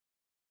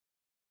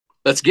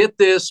Let's get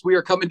this. We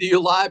are coming to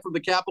you live from the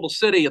capital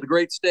city of the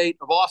great state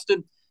of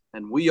Austin,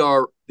 and we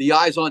are the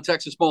Eyes on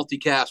Texas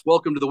multicast.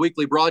 Welcome to the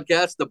weekly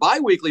broadcast, the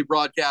bi-weekly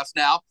broadcast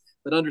now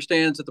that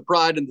understands that the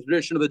pride and the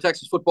tradition of the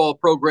Texas football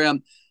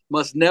program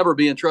must never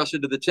be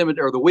entrusted to the timid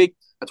or the weak.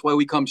 That's why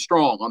we come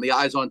strong on the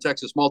Eyes on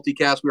Texas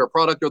multicast. We are a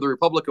product of the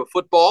Republic of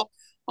Football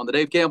on the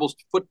Dave Campbell's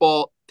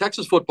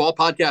Texas Football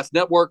Podcast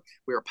Network.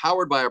 We are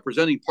powered by our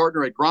presenting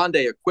partner at Grande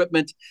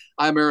Equipment.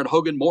 I'm Aaron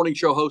Hogan, morning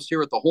show host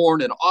here at the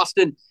Horn in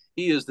Austin.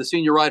 He is the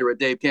senior writer at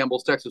Dave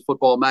Campbell's Texas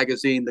Football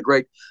Magazine, the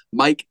great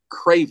Mike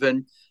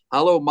Craven.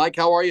 Hello, Mike.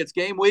 How are you? It's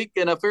game week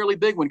and a fairly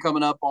big one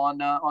coming up on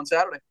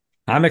Saturday.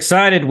 I'm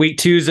excited. Week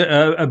two's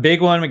a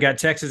big one. We got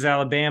Texas,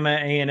 Alabama,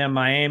 A&M,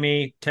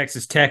 Miami,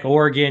 Texas Tech,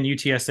 Oregon,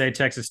 UTSA,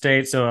 Texas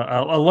State. So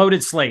a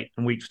loaded slate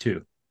in week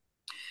two.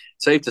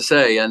 Safe to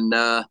say. And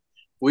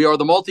we are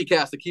the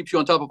multicast that keeps you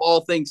on top of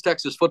all things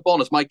Texas football.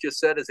 And as Mike just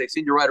said, as a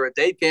senior writer at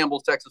Dave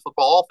Campbell's Texas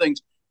Football, all things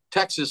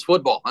Texas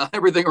football,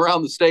 everything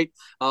around the state.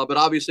 But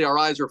obviously our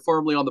eyes are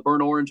firmly on the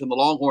Burnt Orange and the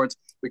Longhorns.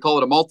 We call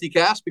it a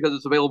multicast because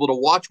it's available to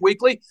watch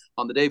weekly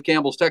on the Dave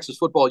Campbell's Texas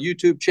Football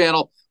YouTube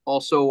channel,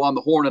 also on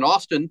the Horn in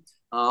Austin,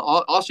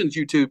 Austin's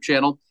YouTube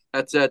channel.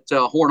 That's at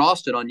Horn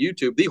Austin on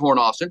YouTube, the Horn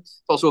Austin.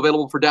 It's also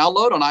available for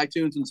download on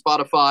iTunes and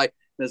Spotify.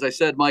 And as I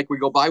said, Mike, we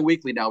go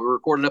bi-weekly now. We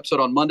record an episode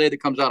on Monday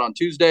that comes out on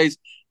Tuesdays.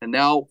 And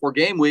now for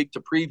game week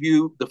to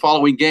preview the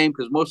following game,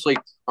 because mostly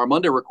our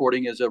Monday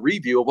recording is a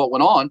review of what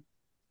went on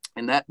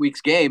in that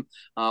week's game,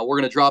 we're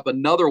going to drop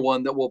another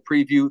one that will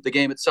preview the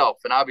game itself.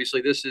 And obviously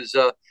this is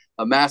a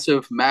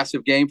massive,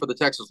 massive game for the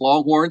Texas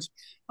Longhorns.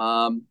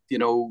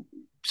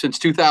 Since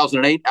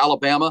 2008,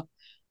 Alabama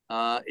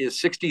is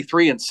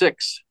 63-6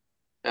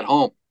 at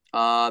home.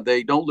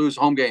 They don't lose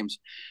home games.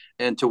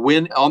 And to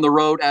win on the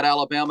road at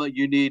Alabama,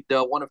 you need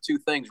one of two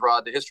things,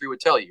 Rod. The history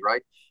would tell you,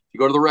 right? If you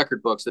go to the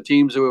record books, the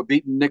teams who have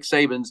beaten Nick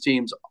Saban's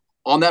teams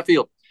on that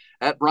field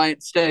at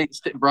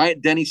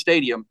Bryant-Denny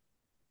Stadium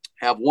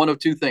have one of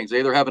two things. They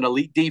either have an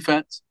elite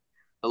defense,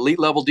 elite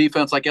level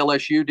defense like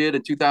LSU did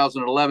in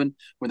 2011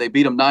 when they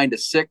beat them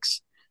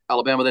 9-6.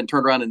 Alabama then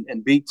turned around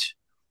and beat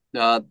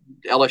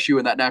LSU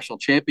in that national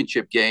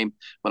championship game.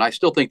 But I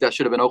still think that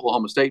should have been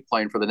Oklahoma State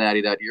playing for the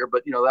Natty that year.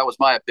 But, that was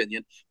my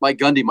opinion. Mike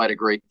Gundy might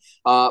agree.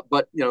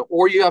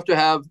 Or you have to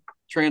have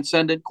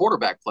transcendent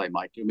quarterback play,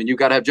 Mike. I mean, you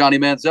got to have Johnny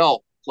Manziel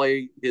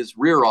play his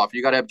rear off.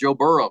 You got to have Joe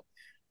Burrow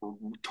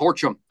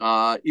torch him.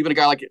 Even a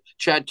guy like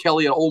Chad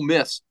Kelly at Ole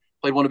Miss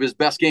played one of his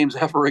best games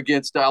ever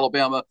against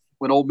Alabama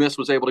when Ole Miss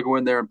was able to go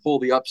in there and pull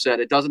the upset.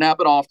 It doesn't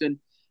happen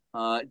often.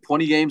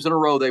 20 games in a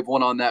row they've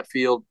won on that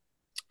field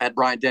at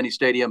Bryant-Denny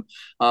Stadium.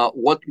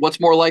 What's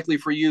more likely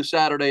for you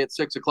Saturday at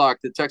 6 o'clock,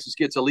 that Texas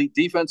gets an elite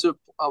defensive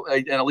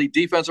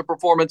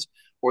performance,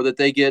 or that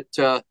they get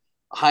super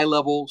high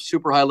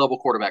level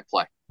quarterback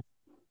play?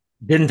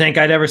 Didn't think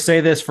I'd ever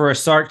say this for a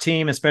Sark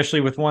team,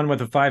 especially with one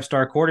with a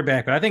 5-star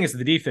quarterback, but I think it's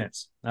the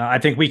defense. I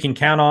think we can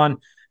count on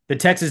the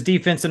Texas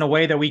defense in a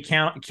way that we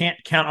can't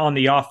count on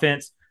the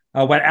offense.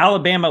 What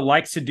Alabama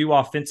likes to do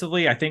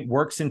offensively, I think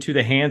works into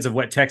the hands of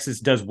what Texas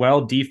does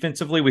well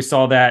defensively. We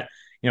saw that,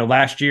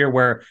 last year,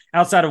 where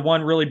outside of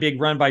one really big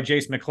run by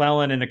Jace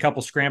McClellan and a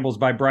couple scrambles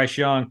by Bryce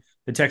Young,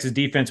 the Texas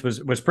defense was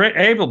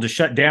able to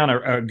shut down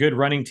a good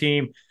running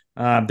team.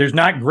 There's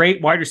not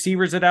great wide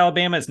receivers at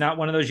Alabama. It's not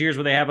one of those years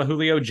where they have a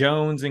Julio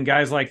Jones and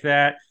guys like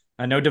that.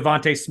 No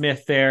Devontae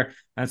Smith there.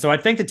 And so I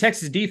think the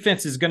Texas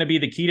defense is going to be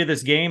the key to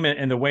this game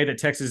and the way that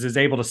Texas is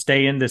able to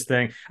stay in this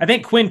thing. I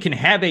think Quinn can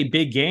have a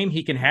big game.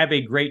 He can have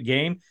a great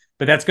game,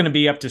 but that's going to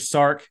be up to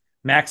Sark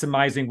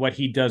maximizing what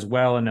he does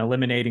well and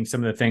eliminating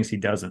some of the things he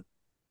doesn't.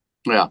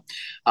 Yeah.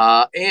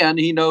 And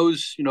he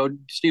knows,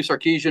 Steve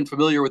Sarkisian,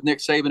 familiar with Nick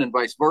Saban and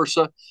vice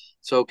versa.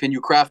 So can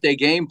you craft a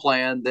game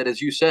plan that,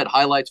 as you said,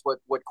 highlights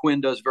what Quinn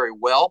does very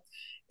well?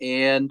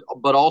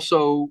 But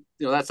also,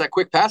 that's that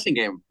quick passing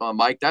game,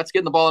 Mike. That's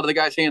getting the ball out of the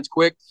guy's hands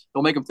quick.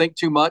 Don't make him think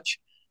too much.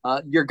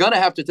 You're going to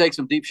have to take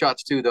some deep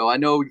shots too, though. I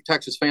know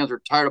Texas fans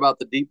are tired about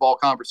the deep ball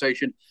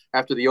conversation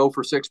after the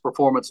 0-for-6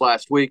 performance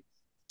last week.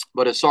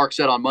 But as Sark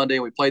said on Monday,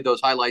 and we played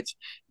those highlights,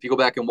 if you go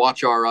back and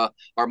watch our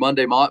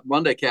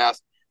Monday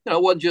cast,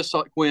 it wasn't just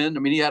Quinn. I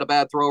mean, he had a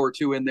bad throw or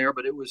two in there,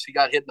 but he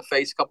got hit in the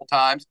face a couple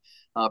times.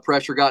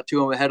 Pressure got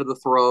to him ahead of the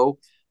throw.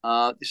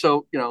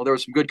 So there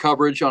was some good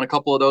coverage on a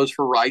couple of those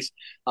for Rice.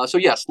 So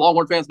yes,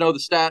 Longhorn fans know the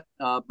stat,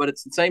 but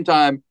it's at the same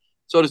time,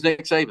 so does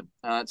Nick Saban.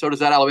 So does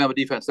that Alabama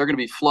defense. They're going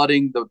to be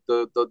flooding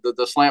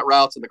the slant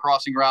routes and the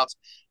crossing routes.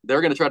 They're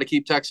going to try to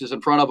keep Texas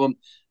in front of them,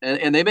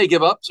 and they may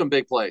give up some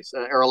big plays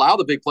or allow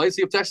the big plays.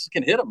 See if Texas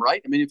can hit them,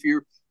 right? I mean, if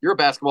you're a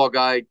basketball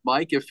guy,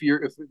 Mike, if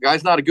the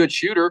guy's not a good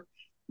shooter,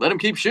 let him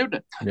keep shooting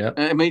it. Yeah.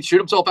 I mean, shoot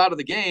himself out of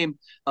the game.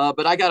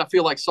 But I got to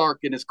feel like Sark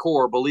in his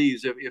core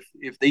believes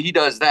if he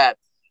does that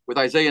with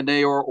Isaiah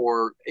Nayor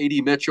or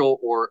A.D. Mitchell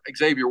or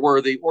Xavier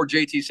Worthy or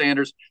J.T.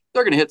 Sanders,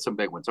 they're going to hit some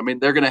big ones. I mean,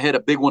 they're going to hit a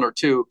big one or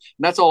two,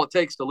 and that's all it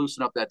takes to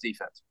loosen up that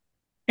defense.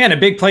 And a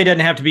big play doesn't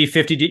have to be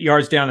 50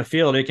 yards down the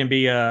field. It can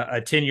be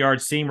a 10-yard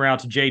seam route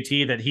to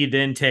JT that he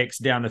then takes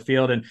down the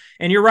field. And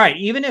you're right.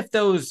 Even if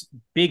those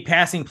big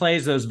passing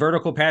plays, those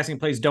vertical passing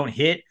plays don't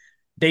hit,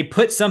 they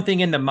put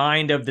something in the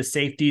mind of the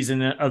safeties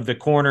and of the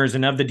corners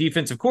and of the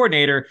defensive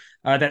coordinator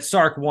that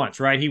Sark wants,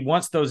 right? He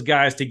wants those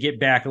guys to get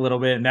back a little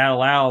bit, and that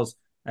allows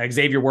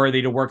Xavier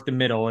Worthy to work the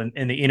middle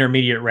and the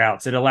intermediate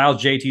routes. It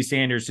allows JT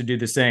Sanders to do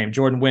the same,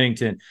 Jordan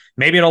Whittington.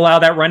 Maybe it'll allow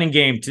that running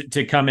game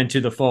to come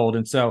into the fold.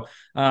 And so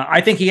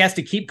I think he has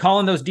to keep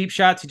calling those deep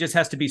shots. He just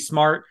has to be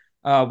smart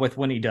with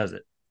when he does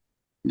it.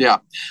 Yeah.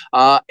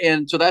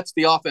 And so that's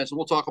the offense. And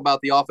we'll talk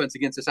about the offense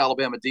against this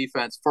Alabama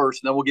defense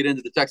first, and then we'll get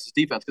into the Texas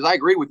defense, because I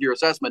agree with your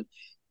assessment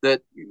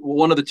that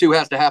one of the two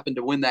has to happen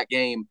to win that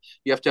game.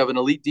 You have to have an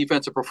elite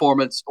defensive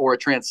performance or a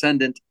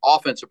transcendent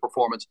offensive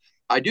performance.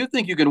 I do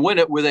think you can win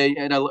it with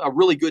a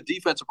really good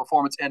defensive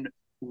performance and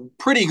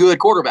pretty good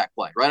quarterback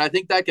play, right? I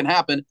think that can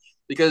happen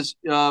because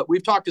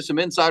we've talked to some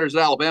insiders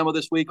at Alabama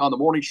this week on the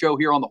morning show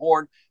here on the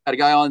Horn. Had a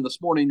guy on this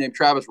morning named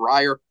Travis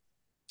Reier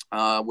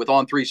with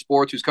On3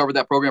 Sports, who's covered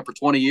that program for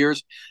 20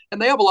 years.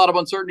 And they have a lot of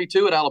uncertainty,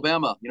 too, at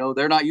Alabama.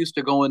 They're not used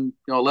to going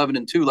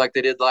 11-2 like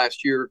they did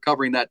last year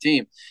covering that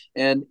team.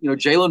 And,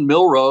 Jalen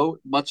Milroe,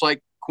 much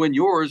like Quinn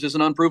Ewers, is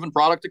an unproven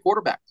product at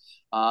quarterback.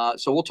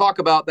 So we'll talk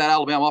about that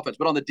Alabama offense.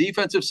 But on the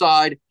defensive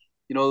side,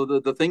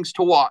 the things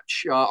to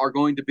watch are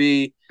going to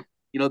be,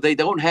 they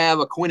don't have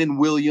a Quinnen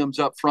Williams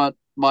up front,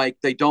 Mike.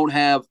 They don't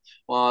have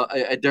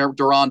a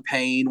Deron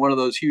Payne, one of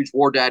those huge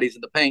war daddies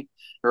in the paint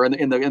or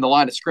in the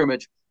line of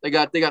scrimmage. They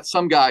got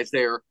some guys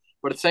there,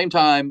 but at the same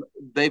time,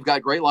 they've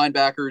got great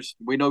linebackers.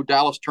 We know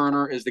Dallas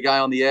Turner is the guy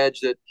on the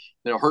edge that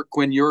hurt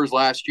Quinn Ewers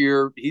last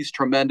year. He's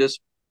tremendous.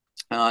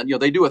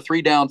 They do a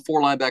 3-down,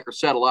 4-linebacker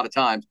set a lot of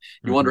times.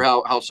 You wonder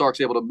how Sark's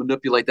able to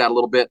manipulate that a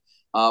little bit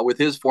with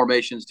his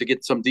formations to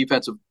get some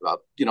defensive,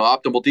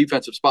 optimal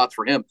defensive spots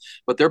for him.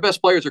 But their best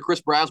players are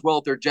Chris Braswell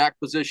at their jack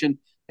position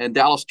and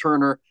Dallas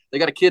Turner. They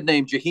got a kid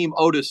named Jaheim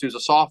Otis, who's a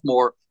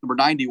sophomore, number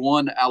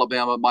 91,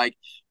 Alabama, Mike,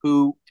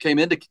 who came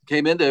into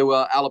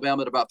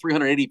Alabama at about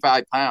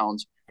 385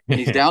 pounds. And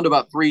he's down to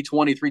about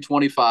 320,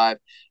 325.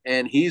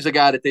 And he's a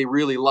guy that they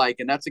really like.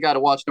 And that's the guy to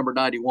watch, number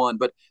 91.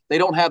 But they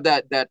don't have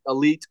that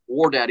elite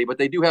war daddy, but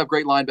they do have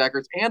great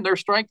linebackers. And their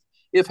strength,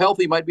 if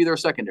healthy, might be their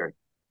secondary.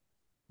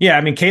 Yeah,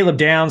 I mean, Caleb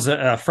Downs,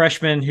 a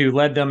freshman who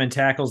led them in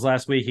tackles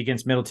last week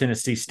against Middle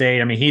Tennessee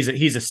State. I mean,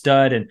 he's a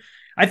stud. And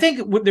I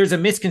think there's a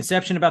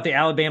misconception about the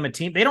Alabama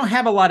team. They don't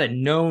have a lot of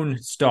known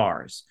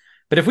stars.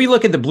 But if we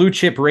look at the blue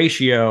chip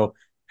ratio,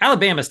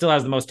 Alabama still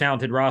has the most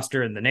talented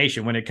roster in the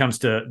nation when it comes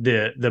to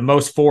the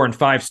most 4 and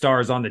 5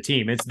 stars on the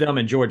team. It's them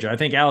and Georgia. I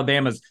think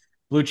Alabama's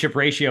blue chip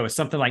ratio is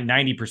something like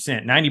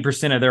 90%.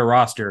 90% of their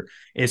roster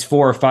is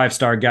 4 or 5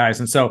 star guys.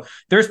 And so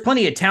there's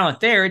plenty of talent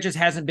there. It just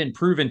hasn't been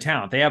proven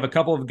talent. They have a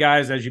couple of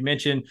guys, as you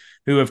mentioned,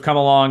 who have come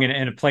along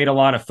and have played a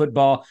lot of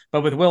football.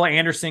 But with Will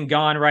Anderson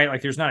gone, right,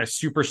 like there's not a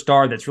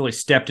superstar that's really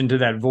stepped into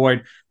that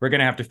void. We're going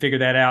to have to figure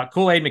that out.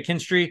 Kool-Aid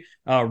McKinstry,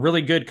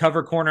 really good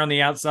cover corner on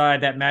the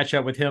outside. That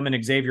matchup with him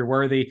and Xavier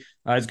Worthy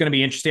is going to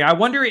be interesting. I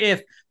wonder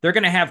if they're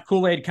going to have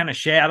Kool-Aid kind of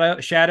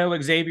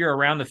shadow Xavier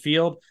around the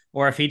field,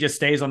 or if he just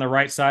stays on the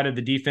right side of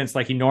the defense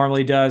like he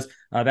normally does.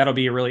 That'll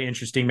be a really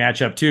interesting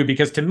matchup too,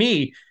 because to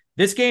me,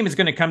 this game is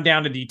going to come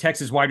down to the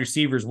Texas wide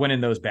receivers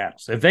winning those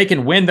battles. If they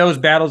can win those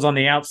battles on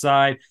the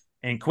outside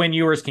and Quinn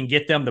Ewers can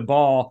get them the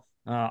ball,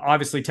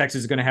 obviously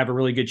Texas is going to have a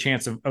really good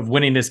chance of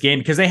winning this game,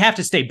 because they have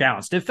to stay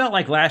balanced. It felt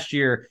like last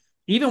year,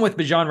 even with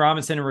Bijan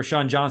Robinson and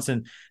Rashawn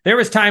Johnson, there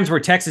was times where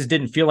Texas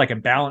didn't feel like a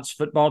balanced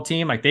football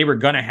team. Like they were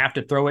going to have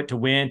to throw it to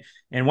win.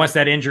 And once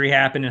that injury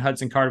happened and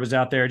Hudson Card was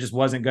out there, it just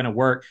wasn't going to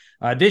work.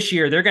 This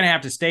year, they're going to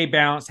have to stay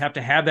balanced, have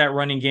to have that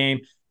running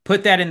game,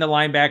 put that in the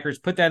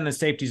linebackers, put that in the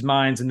safeties'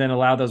 minds, and then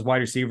allow those wide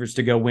receivers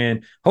to go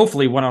win,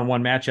 hopefully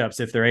one-on-one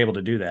matchups if they're able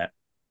to do that.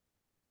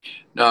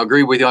 No, I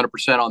agree with you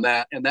 100% on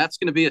that. And that's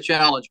going to be a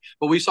challenge.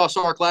 But we saw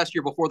Sark last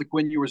year before the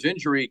Quinn Ewers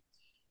injury,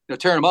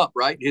 tearing him up,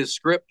 right? His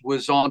script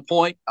was on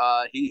point.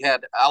 He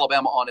had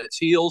Alabama on its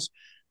heels,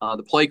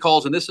 the play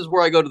calls. And this is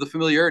where I go to the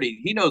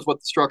familiarity. He knows what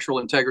the structural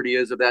integrity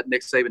is of that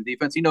Nick Saban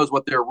defense. He knows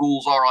what their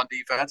rules are on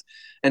defense.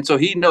 And so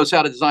he knows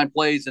how to design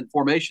plays and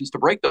formations to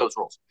break those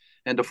rules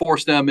and to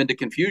force them into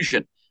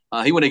confusion.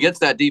 He went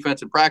against that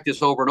defense in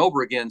practice over and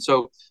over again.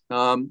 So,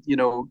 kind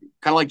of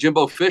like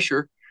Jimbo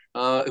Fisher,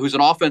 who's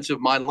an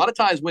offensive mind. A lot of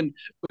times when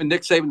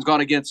Nick Saban's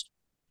gone against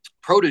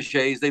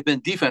proteges, they've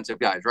been defensive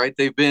guys, right?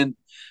 They've been,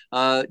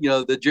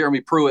 the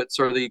Jeremy Pruitts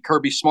or the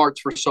Kirby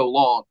Smarts for so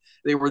long.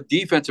 They were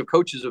defensive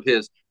coaches of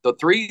his.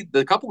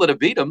 The couple that have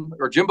beat him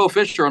are Jimbo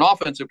Fisher, an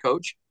offensive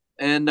coach,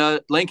 and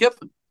Lane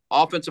Kiffin,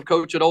 offensive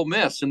coach at Ole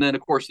Miss. And then,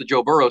 of course, the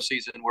Joe Burrow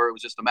season where it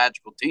was just a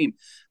magical team.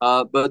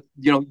 But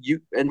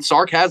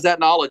Sark has that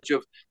knowledge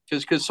of,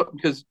 because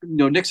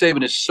Nick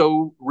Saban is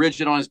so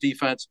rigid on his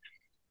defense,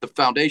 the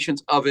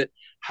foundations of it,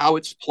 how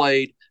it's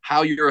played,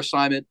 how your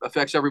assignment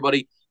affects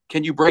everybody.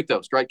 Can you break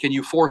those, right? Can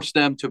you force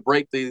them to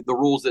break the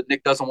rules that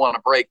Nick doesn't want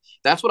to break?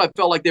 That's what I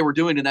felt like they were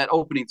doing in that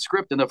opening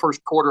script in the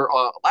first quarter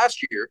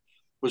last year,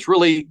 was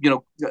really,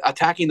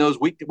 attacking those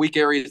weak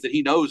areas that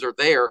he knows are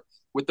there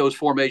with those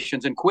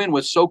formations. And Quinn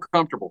was so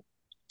comfortable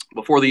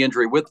before the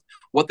injury with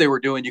what they were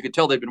doing. You could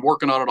tell they've been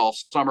working on it all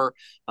summer.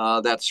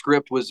 That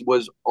script was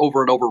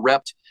over and over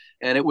repped,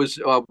 and it was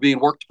being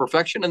worked to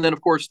perfection. And then,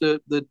 of course,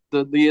 the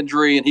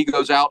injury, and he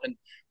goes out,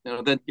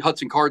 and then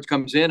Hudson Cards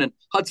comes in, and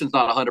Hudson's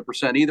not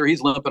 100% either.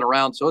 He's limping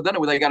around. So then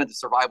they got into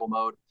survival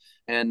mode,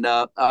 and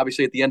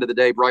obviously at the end of the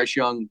day, Bryce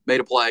Young made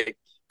a play.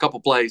 Couple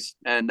plays,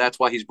 and that's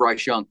why he's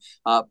Bryce Young.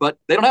 But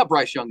they don't have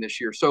Bryce Young this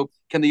year. So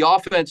can the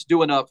offense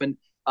do enough? And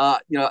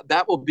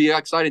that will be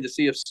exciting to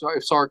see if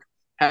Sark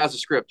has a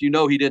script. He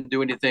didn't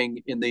do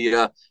anything in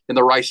the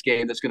Rice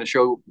game that's going to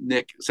show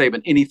Nick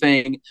Saban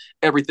anything.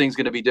 Everything's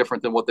going to be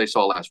different than what they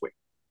saw last week.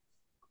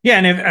 Yeah,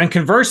 and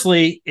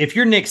conversely, if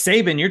you're Nick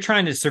Saban, you're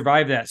trying to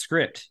survive that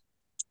script.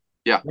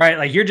 Yeah. Right.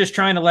 Like you're just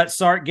trying to let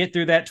Sark get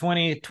through that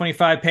 20,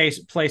 25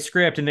 play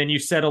script, and then you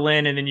settle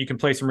in, and then you can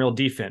play some real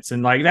defense.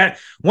 And like that,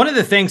 one of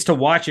the things to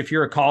watch if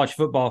you're a college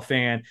football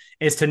fan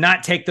is to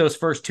not take those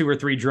first 2 or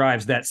 3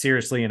 drives that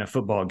seriously in a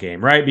football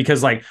game, right?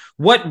 Because like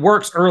what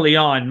works early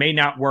on may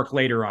not work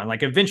later on.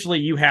 Like eventually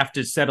you have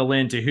to settle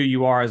into who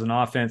you are as an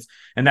offense,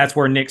 and that's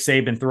where Nick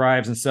Saban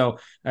thrives. And so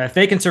if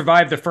they can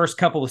survive the first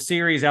couple of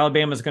series,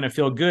 Alabama's going to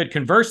feel good.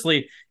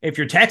 Conversely, if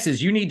you're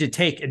Texas, you need to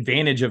take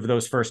advantage of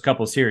those first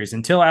couple of series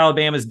until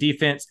Alabama's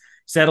defense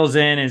settles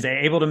in and is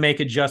able to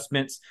make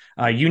adjustments.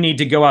 You need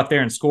to go out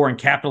there and score and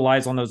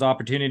capitalize on those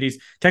opportunities.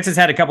 Texas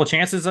had a couple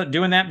chances of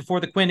doing that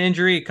before the Quinn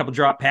injury, a couple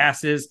drop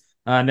passes,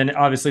 and then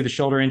obviously the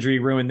shoulder injury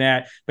ruined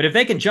that. But if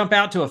they can jump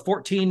out to a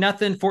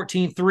 14-0,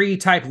 14-3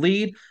 type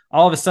lead,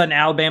 all of a sudden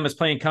Alabama's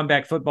playing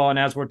comeback football. And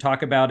as we'll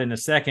talk about in a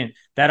second,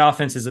 that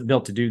offense isn't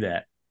built to do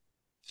that.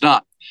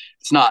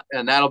 It's not.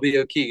 And that'll be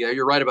a key.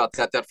 You're right about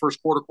that. That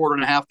first quarter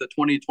and a half, the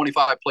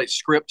 20-25 play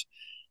script.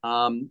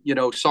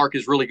 Sark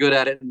is really good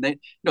at it. And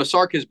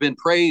Sark has been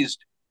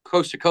praised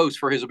coast to coast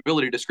for his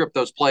ability to script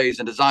those plays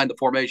and design the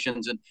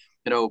formations and,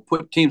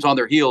 put teams on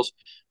their heels.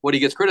 What he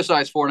gets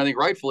criticized for, and I think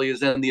rightfully, is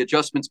then the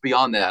adjustments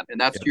beyond that.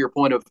 And that's to your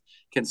point of,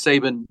 can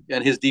Saban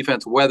and his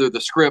defense weather the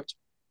script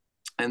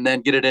and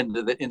then get it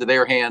into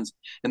their hands?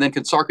 And then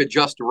can Sark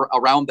adjust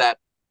around that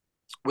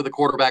with a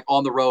quarterback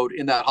on the road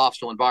in that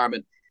hostile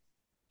environment?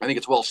 I think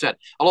it's well said.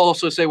 I'll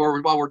also say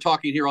while we're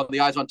talking here on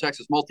the Eyes on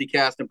Texas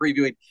multicast and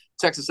previewing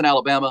Texas and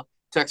Alabama,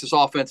 Texas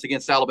offense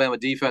against Alabama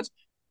defense,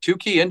 2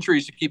 key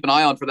entries to keep an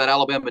eye on for that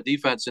Alabama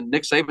defense. And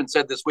Nick Saban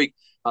said this week,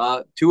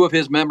 2 of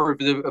his members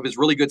of his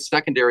really good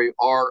secondary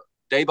are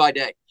day by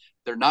day.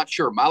 They're not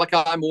sure.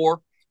 Malachi Moore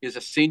is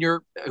a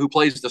senior who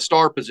plays the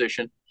star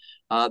position.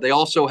 They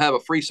also have a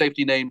free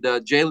safety named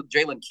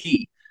Jalen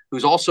Key,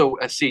 who's also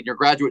a senior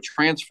graduate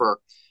transfer.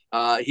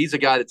 He's a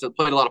guy that's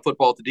played a lot of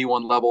football at the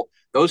D1 level.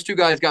 Those 2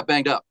 guys got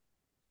banged up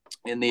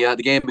in the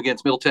game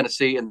against Middle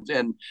Tennessee. And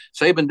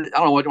Saban, I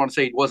don't know what you want to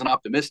say, he wasn't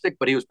optimistic,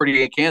 but he was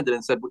pretty candid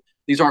and said,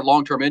 these aren't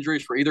long-term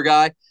injuries for either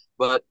guy,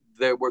 but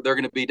they're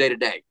going to be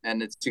day-to-day.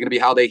 And it's going to be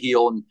how they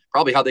heal and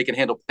probably how they can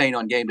handle pain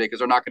on game day, because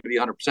they're not going to be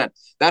 100%.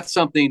 That's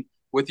something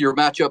with your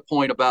matchup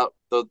point about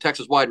the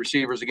Texas wide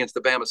receivers against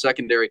the Bama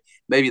secondary.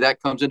 Maybe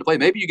that comes into play.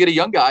 Maybe you get a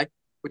young guy,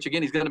 which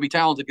again, he's going to be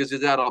talented because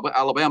he's at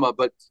Alabama,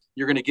 but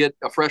you're going to get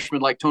a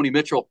freshman like Tony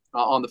Mitchell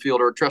on the field,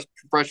 or a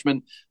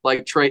freshman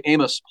like Trey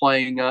Amos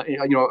playing,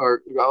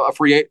 or a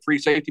free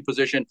safety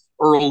position.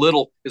 Earl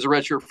Little is a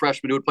redshirt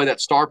freshman who would play that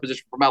star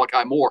position for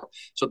Malachi Moore.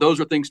 So those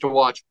are things to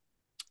watch.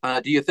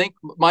 Do you think,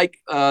 Mike,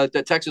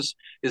 that Texas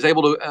is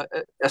able to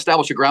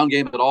establish a ground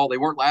game at all? They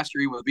weren't last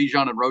year with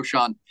Bijan and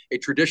Roshan, a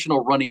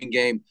traditional running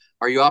game.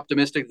 Are you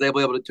optimistic they'll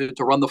be able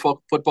to run the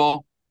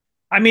football?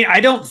 I mean,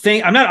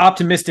 I'm not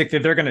optimistic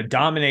that they're going to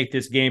dominate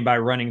this game by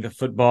running the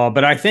football,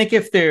 but I think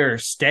if they're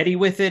steady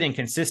with it and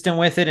consistent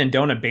with it and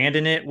don't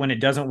abandon it when it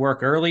doesn't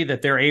work early,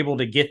 that they're able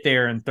to get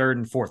there in third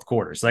and fourth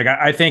quarters. Like,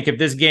 I think if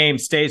this game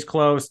stays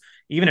close,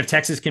 even if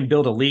Texas can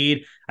build a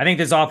lead, I think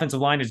this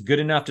offensive line is good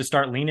enough to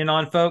start leaning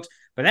on folks.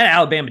 But that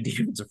Alabama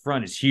defensive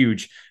front is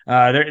huge.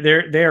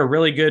 They're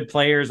really good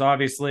players.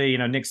 Obviously,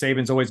 Nick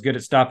Saban's always good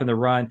at stopping the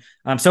run.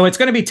 So it's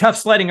going to be tough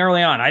sledding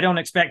early on. I don't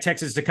expect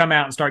Texas to come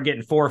out and start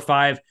getting 4 or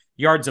 5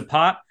 yards a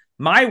pop.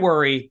 My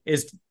worry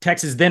is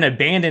Texas then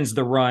abandons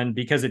the run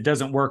because it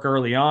doesn't work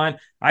early on.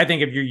 I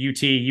think if you're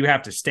UT, you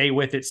have to stay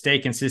with it, stay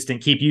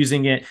consistent, keep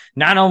using it,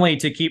 not only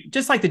to keep,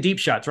 just like the deep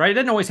shots, right? It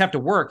doesn't always have to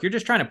work. You're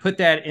just trying to put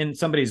that in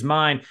somebody's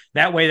mind.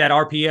 That way that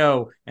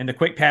RPO and the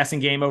quick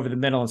passing game over the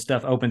middle and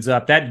stuff opens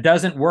up. That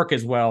doesn't work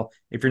as well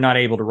if you're not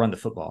able to run the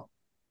football.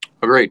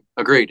 Agreed.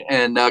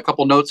 And a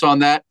couple notes on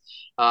that.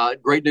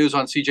 Great news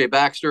on CJ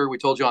Baxter. We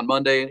told you on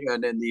Monday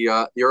and in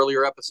the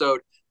earlier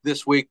episode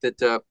this week that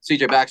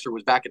CJ Baxter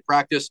was back at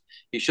practice.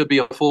 He should be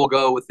a full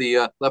go with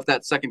the left in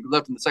the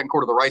second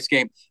quarter of the Rice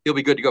game. He'll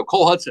be good to go.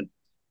 Cole Hudson,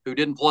 who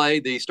didn't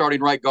play, the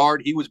starting right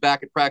guard, he was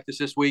back at practice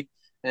this week.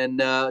 And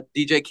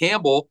DJ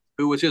Campbell,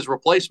 who was his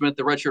replacement,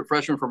 the redshirt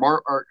freshman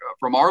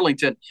from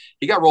Arlington,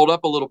 he got rolled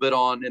up a little bit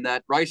in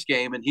that Rice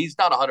game, and he's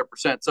not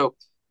 100%. So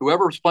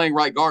whoever's playing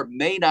right guard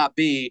may not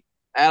be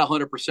at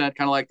 100%, kind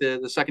of like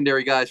the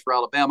secondary guys for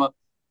Alabama.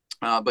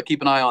 But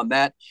keep an eye on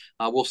that.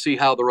 We'll see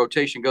how the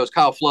rotation goes.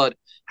 Kyle Flood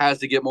has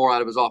to get more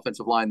out of his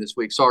offensive line this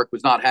week. Sark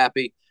was not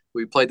happy.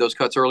 We played those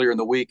cuts earlier in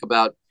the week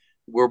about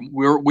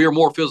we're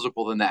more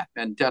physical than that.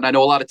 And I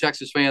know a lot of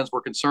Texas fans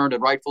were concerned,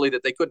 and rightfully,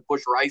 that they couldn't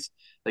push Rice.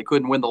 They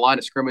couldn't win the line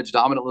of scrimmage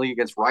dominantly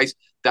against Rice.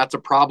 That's a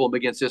problem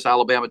against this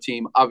Alabama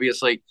team,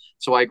 obviously.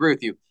 So I agree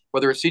with you.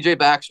 Whether it's C.J.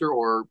 Baxter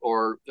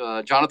or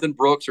Jonathan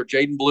Brooks or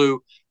Jaden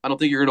Blue, I don't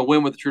think you're going to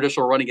win with the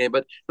traditional running game.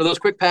 But those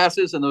quick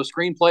passes and those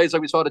screen plays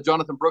like we saw to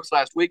Jonathan Brooks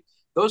last week,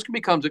 those can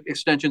become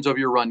extensions of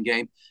your run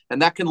game,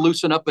 and that can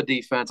loosen up a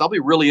defense. I'll be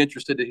really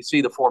interested to see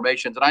the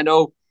formations. And I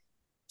know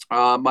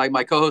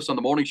my co-host on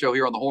the morning show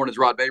here on the Horn is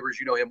Rod Babers.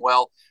 You know him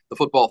well, the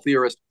football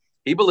theorist.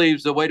 He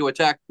believes the way to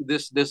attack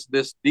this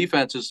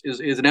defense is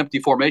an empty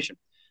formation.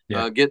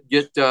 Yeah. Get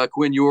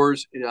Quinn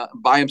Ewers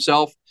by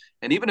himself,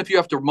 and even if you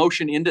have to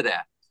motion into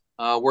that,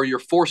 where you're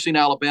forcing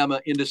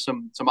Alabama into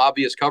some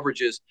obvious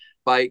coverages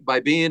by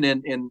being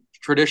in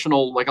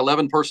traditional like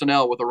 11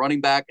 personnel with a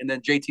running back and then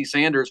JT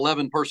Sanders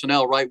 11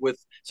 personnel, right, with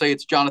say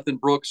it's Jonathan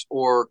Brooks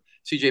or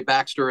CJ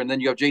Baxter, and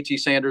then you have JT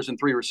Sanders and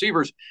 3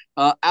 receivers.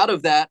 Out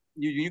of that,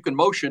 you can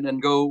motion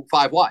and go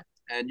 5 wide,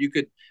 and you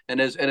could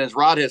as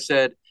Rod has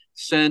said,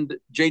 send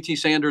JT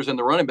Sanders and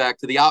the running back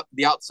to the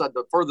outside,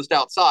 the furthest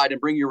outside,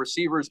 and bring your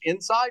receivers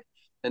inside.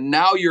 And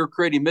now you're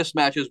creating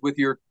mismatches with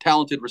your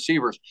talented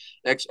receivers,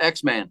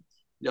 X-Man,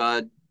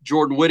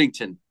 Jordan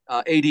Whittington,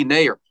 A.D.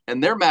 Nayer,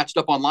 and they're matched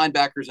up on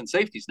linebackers and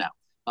safeties now.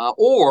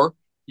 Or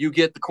you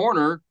get the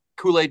corner,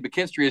 Kool-Aid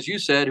McKinstry, as you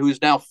said,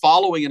 who's now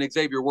following an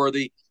Xavier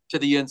Worthy to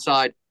the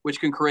inside, which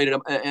can create a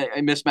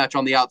mismatch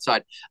on the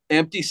outside.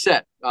 Empty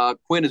set.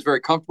 Quinn is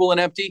very comfortable in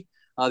empty.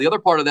 The other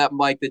part of that,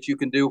 Mike, that you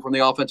can do from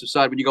the offensive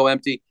side when you go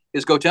empty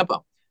is go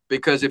tempo.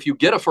 Because if you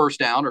get a first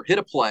down or hit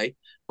a play,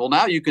 well,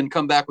 now you can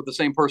come back with the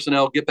same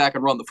personnel, get back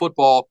and run the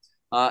football,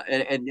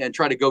 and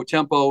try to go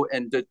tempo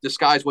and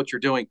disguise what you're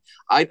doing.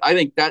 I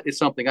think that is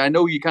something. I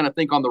know you kind of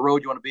think on the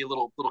road you want to be a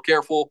little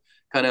careful,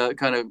 kind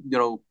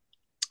of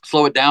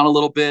slow it down a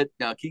little bit.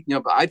 But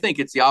I think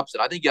it's the opposite.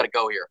 I think you got to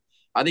go here.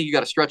 I think you got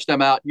to stretch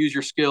them out, use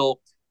your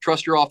skill,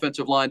 trust your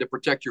offensive line to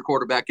protect your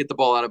quarterback, get the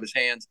ball out of his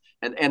hands,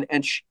 and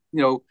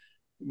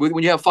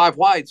when you have 5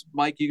 wides,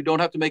 Mike, you don't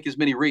have to make as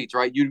many reads,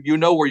 right? You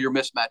know where your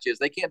mismatch is.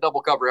 They can't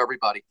double cover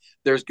everybody.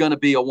 There's going to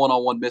be a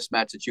one-on-one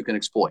mismatch that you can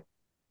exploit.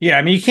 Yeah,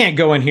 I mean, you can't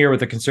go in here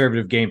with a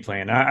conservative game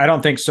plan. I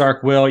don't think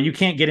Sark will. You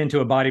can't get into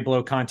a body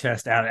blow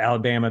contest out of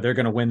Alabama. They're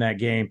going to win that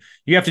game.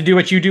 You have to do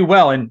what you do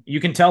well. And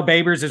you can tell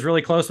Babers is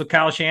really close with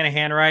Kyle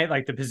Shanahan, right?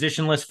 Like the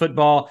positionless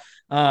football.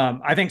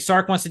 I think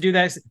Sark wants to do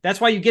that.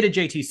 That's why you get a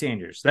JT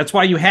Sanders. That's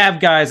why you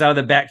have guys out of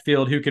the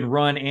backfield who can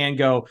run and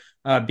go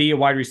be a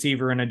wide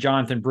receiver, and a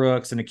Jonathan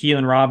Brooks and a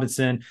Keelan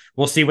Robinson.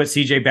 We'll see what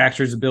CJ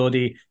Baxter's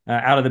ability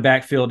out of the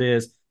backfield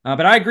is.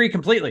 But I agree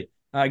completely.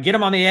 Get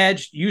them on the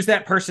edge, use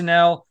that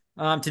personnel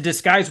to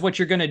disguise what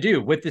you're going to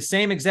do with the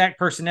same exact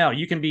personnel.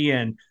 You can be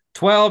in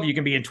 12, you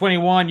can be in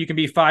 21, you can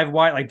be 5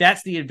 wide. Like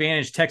that's the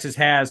advantage Texas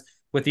has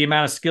with the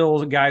amount of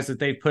skills guys that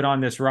they've put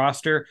on this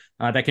roster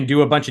that can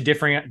do a bunch of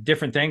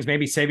different things.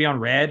 Maybe Savion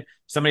Red,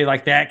 somebody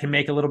like that, can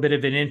make a little bit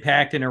of an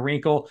impact and a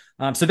wrinkle.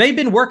 So they've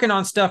been working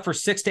on stuff for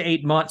 6 to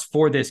 8 months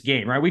for this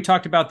game, right? We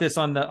talked about this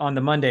on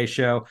the Monday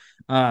show.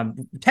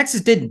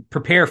 Texas didn't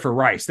prepare for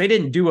Rice. They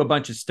didn't do a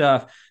bunch of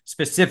stuff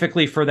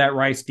specifically for that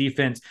Rice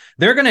defense.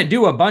 They're going to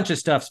do a bunch of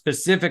stuff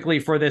specifically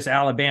for this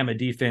Alabama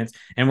defense,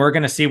 and we're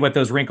going to see what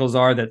those wrinkles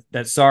are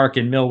that Sark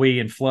and Milwee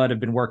and Flood have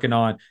been working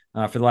on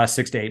for the last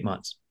 6 to 8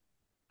 months.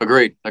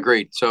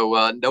 Agreed.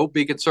 So don't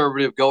be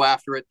conservative, go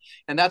after it.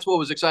 And that's what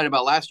was exciting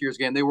about last year's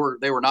game. They were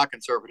not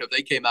conservative.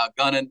 They came out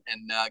gunning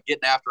and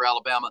getting after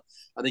Alabama.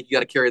 I think you got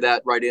to carry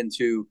that right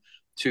into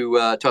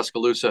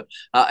Tuscaloosa.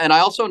 And I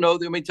also know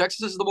that,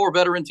 Texas is the more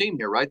veteran team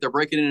here, right? They're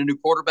breaking in a new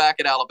quarterback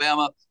at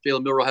Alabama.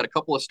 Jalen Milroe had a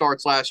couple of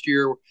starts last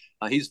year.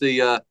 He's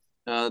the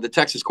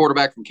Texas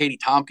quarterback from Katy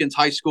Tompkins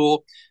High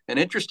School. And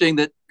interesting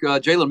that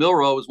Jalen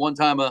Milroe was one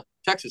time a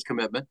Texas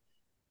commitment.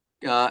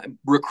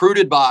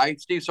 Recruited by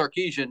Steve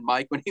Sarkisian,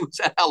 Mike, when he was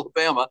at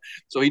Alabama.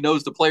 So he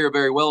knows the player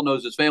very well,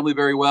 knows his family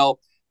very well.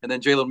 And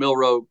then Jalen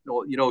Milroe,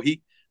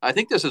 I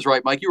think this is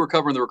right, Mike. You were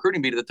covering the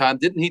recruiting beat at the time.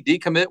 Didn't he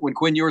decommit when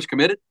Quinn Ewers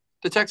committed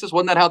to Texas?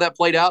 Wasn't that how that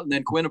played out? And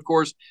then Quinn, of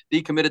course,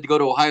 decommitted to go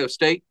to Ohio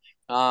State.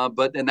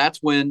 But that's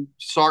when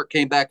Sark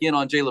came back in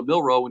on Jalen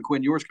Milroe when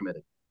Quinn Ewers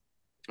committed.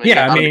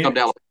 It's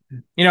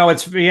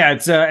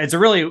a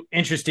really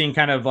interesting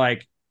kind of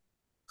like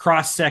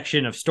cross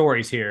section of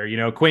stories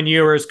here. Quinn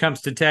Ewers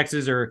comes to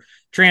Texas or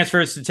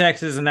transfers to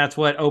Texas, and that's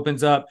what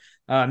opens up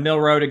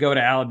Milroe to go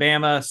to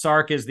Alabama.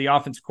 Sark is the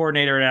offensive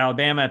coordinator at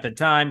Alabama at the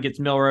time,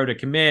 gets Milroe to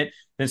commit.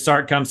 Then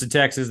Sark comes to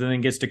Texas and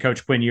then gets to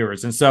coach Quinn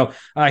Ewers. And so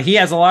he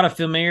has a lot of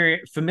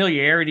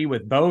familiarity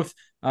with both.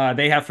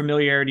 They have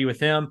familiarity with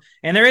him.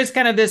 And there is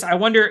kind of this, I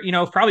wonder,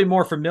 probably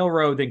more for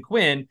Milroe than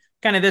Quinn,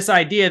 kind of this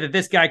idea that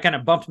this guy kind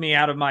of bumped me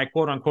out of my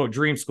quote unquote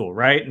dream school.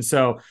 Right. And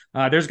so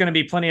there's going to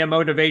be plenty of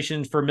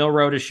motivation for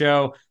Milroe to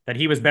show that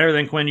he was better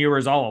than Quinn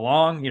Ewers all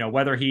along.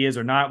 Whether he is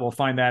or not, we'll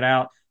find that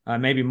out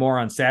maybe more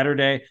on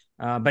Saturday.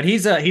 But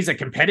he's a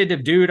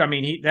competitive dude.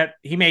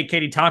 He made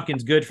Katy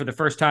Tompkins good for the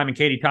first time in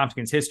Katy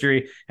Tompkins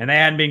history, and they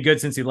hadn't been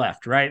good since he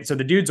left. Right. So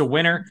the dude's a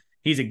winner.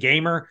 He's a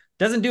gamer.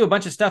 Doesn't do a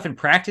bunch of stuff in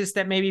practice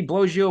that maybe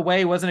blows you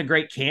away. Wasn't a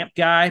great camp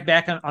guy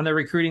back on the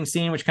recruiting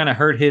scene, which kind of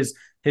hurt his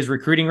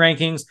recruiting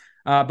rankings.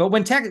 But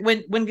when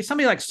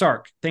somebody like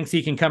Sark thinks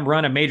he can come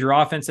run a major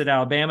offense at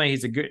Alabama,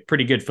 he's a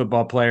pretty good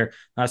football player.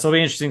 So it'll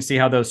be interesting to see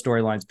how those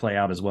storylines play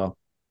out as well.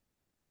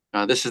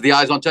 This is the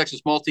Eyes on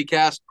Texas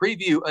Multicast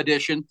Preview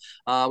Edition.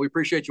 We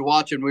appreciate you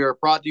watching. We are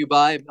brought to you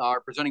by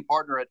our presenting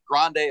partner at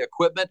Grande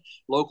Equipment,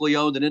 locally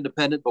owned and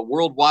independent, but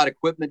worldwide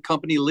equipment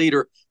company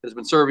leader that has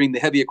been serving the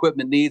heavy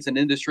equipment needs and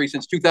industry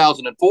since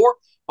 2004.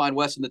 Find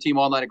Wes and the team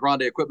online at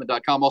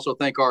grandeequipment.com. Also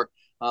thank our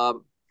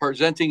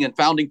presenting and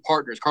founding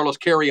partners, Carlos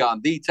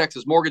Carrion,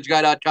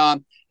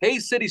 thetexasmortgageguy.com,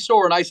 Hayes City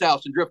Store and Ice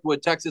House in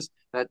Driftwood, Texas,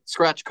 that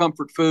Scratch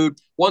Comfort Food,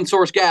 One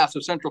Source Gas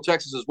of Central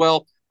Texas as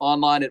well,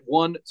 online at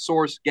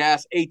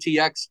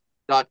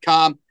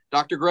onesourcegasatx.com.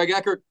 Dr. Greg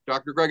Eckert,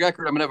 I'm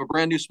going to have a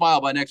brand new smile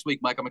by next week,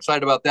 Mike. I'm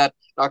excited about that.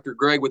 Dr.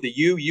 Greg with a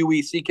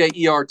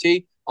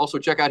Ueckert. Also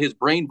check out his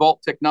Brain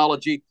Vault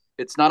technology.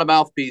 It's not a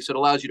mouthpiece. It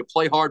allows you to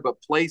play hard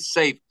but play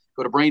safe.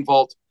 Go to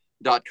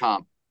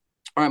brainvault.com.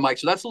 All right, Mike,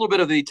 so that's a little bit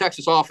of the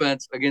Texas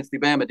offense against the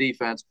Bama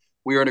defense.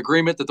 We are in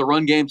agreement that the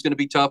run game is going to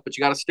be tough, but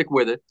you got to stick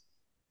with it.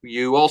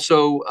 You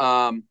also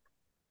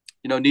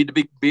need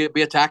to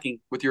be attacking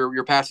with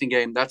your passing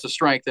game. That's a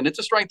strength, and it's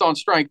a strength on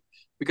strength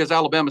because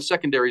Alabama's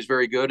secondary is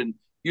very good, and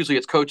usually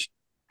it's coached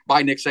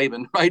by Nick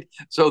Saban, right?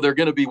 So they're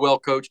going to be well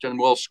coached and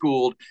well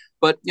schooled.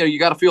 But you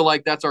got to feel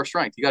like that's our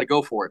strength. You got to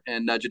go for it,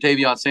 and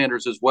Jatavion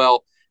Sanders as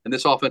well. And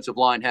this offensive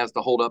line has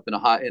to hold up in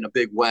a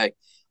big way.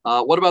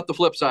 What about the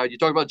flip side? You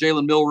talk about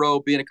Jalen Milroe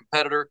being a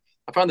competitor.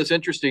 I found this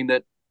interesting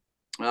that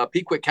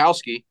Pete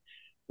Kwiatkowski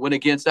went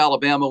against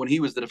Alabama when he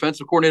was the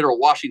defensive coordinator at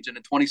Washington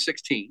in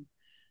 2016.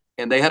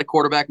 And they had a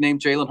quarterback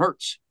named Jalen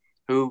Hurts,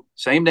 who,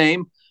 same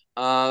name,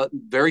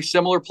 very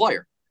similar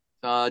player.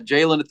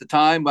 Jalen at the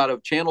time out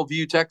of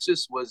Channelview,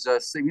 Texas, was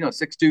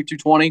 6'2",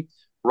 220,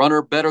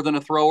 runner, better than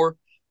a thrower.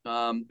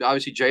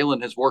 Obviously,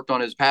 Jalen has worked on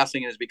his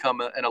passing and has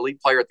become an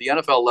elite player at the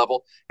NFL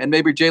level, and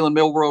maybe Jalen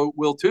Milroe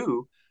will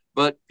too.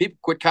 But Pete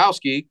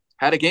Kwiatkowski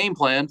had a game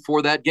plan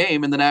for that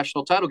game in the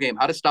national title game,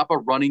 how to stop a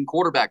running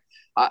quarterback.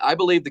 I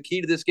believe the key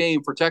to this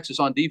game for Texas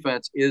on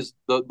defense is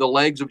the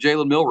legs of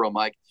Jalen Milroe,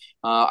 Mike.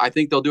 I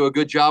think they'll do a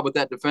good job with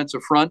that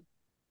defensive front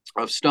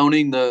of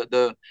stoning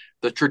the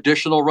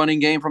traditional running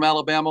game from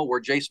Alabama,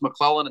 where Jace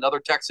McClellan,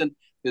 another Texan,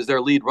 is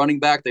their lead running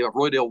back. They have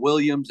Roydale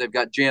Williams. They've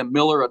got Jam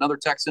Miller, another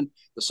Texan,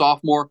 the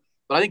sophomore.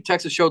 But I think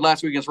Texas showed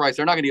last week against Rice,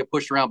 they're not going to get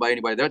pushed around by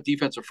anybody. Their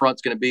defensive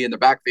front's going to be in the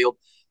backfield.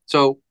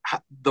 So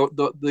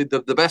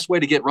the best way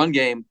to get run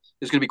game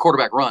is going to be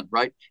quarterback run,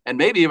 right? And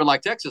maybe even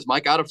like Texas,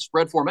 Mike, out of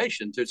spread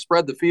formation to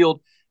spread the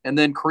field and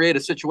then create a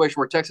situation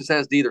where Texas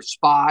has to either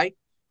spy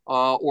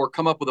or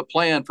come up with a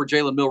plan for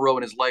Jalen Milroe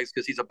and his legs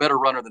because he's a better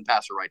runner than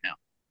passer right now.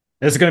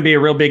 This is going to be a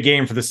real big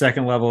game for the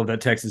second level of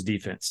that Texas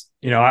defense.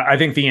 I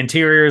think the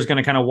interior is going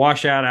to kind of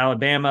wash out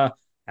Alabama.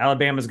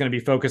 Alabama is going to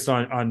be focused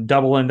on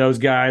doubling those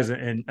guys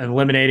and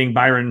eliminating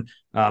Byron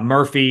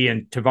Murphy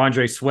and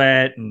Tavondre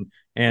Sweat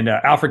and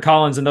Alfred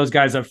Collins and those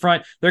guys up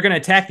front. They're going to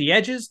attack the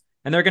edges,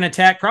 and they're going to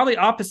attack probably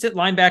opposite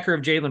linebacker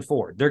of Jalen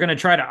Ford. They're going to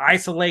try to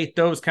isolate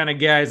those kind of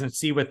guys and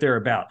see what they're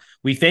about.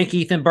 We think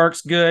Ethan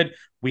Burke's good.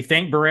 We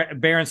think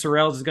Barron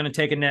Sorrells is going to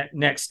take a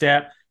next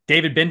step.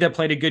 David Benda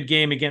played a good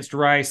game against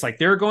Rice. Like,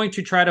 they're going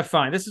to try to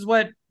find, this is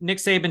what Nick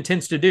Saban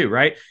tends to do,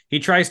 right? He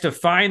tries to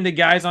find the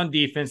guys on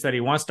defense that he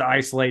wants to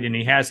isolate, and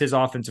he has his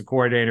offensive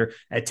coordinator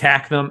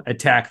attack them.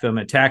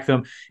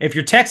 If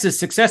you're Texas,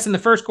 success in the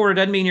first quarter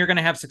doesn't mean you're going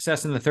to have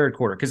success in the third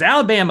quarter. Because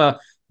Alabama,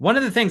 one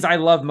of the things I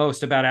love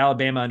most about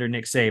Alabama under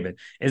Nick Saban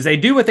is they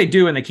do what they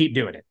do and they keep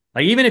doing it.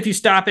 Like, even if you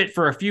stop it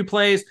for a few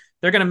plays,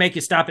 they're going to make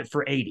you stop it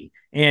for 80.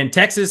 And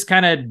Texas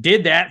kind of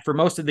did that for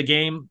most of the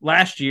game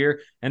last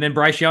year. And then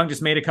Bryce Young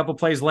just made a couple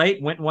plays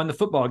late, went and won the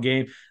football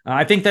game.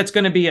 I think that's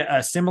going to be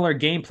a similar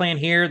game plan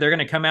here. They're going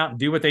to come out and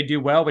do what they do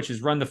well, which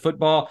is run the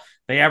football.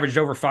 They averaged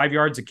over 5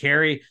 yards a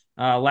carry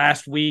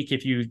last week.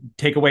 If you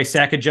take away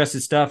sack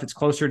adjusted stuff, it's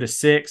closer to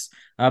 6.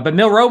 But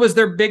Milroe was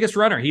their biggest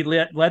runner. He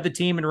led the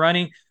team in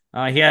running.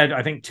 He had,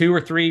 I think, 2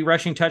 or 3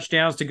 rushing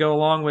touchdowns to go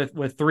along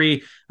with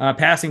 3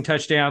 passing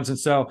touchdowns. And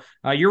so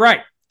you're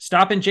right.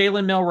 Stopping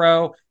Jalen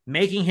Milroe,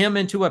 making him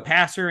into a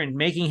passer and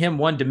making him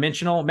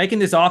one-dimensional, making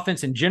this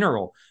offense in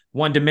general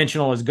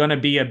one-dimensional is going to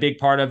be a big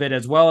part of it,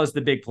 as well as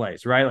the big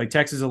plays, right? Like,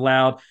 Texas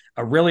allowed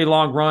a really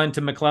long run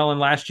to McClellan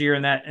last year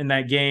in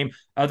that game.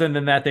 Other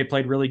than that, they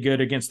played really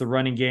good against the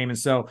running game. And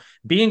so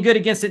being good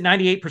against it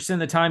 98% of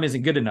the time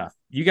isn't good enough.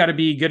 You got to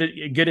be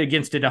good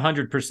against it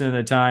 100% of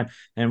the time.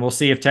 And we'll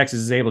see if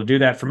Texas is able to do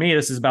that. For me,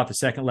 this is about the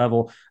second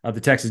level of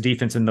the Texas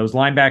defense and those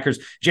linebackers.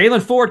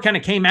 Jalen Ford kind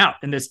of came out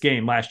in this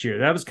game last year.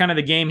 That was kind of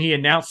the game he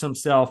announced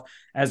himself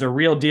as a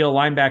real deal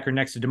linebacker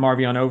next to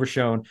DeMarvion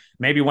Overshown.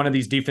 Maybe one of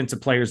these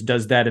defensive players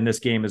does that in this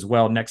game as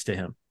well next to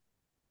him.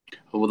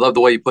 I would love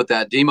the way you put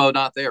that. Demo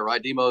not there,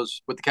 right?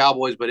 Demo's with the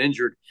Cowboys but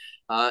injured.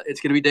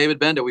 It's going to be David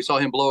Benda. We saw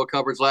him blow a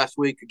coverage last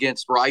week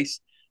against Rice.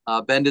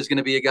 Benda's going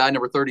to be a guy,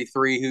 number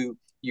 33, who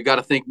you got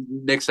to think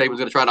Nick Saban's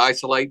going to try to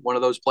isolate, one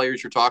of those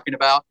players you're talking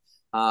about.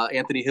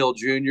 Anthony Hill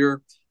Jr.,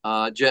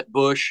 Jet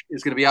Bush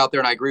is going to be out there,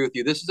 and I agree with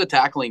you. This is a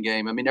tackling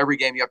game. I mean, every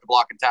game you have to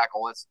block and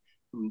tackle. That's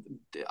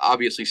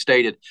obviously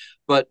stated,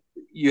 but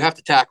you have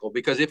to tackle,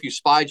 because if you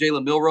spy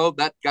Jalen Milroe,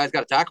 that guy's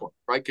got to tackle him,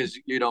 right? Because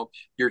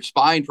you're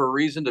spying for a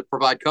reason to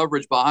provide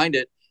coverage behind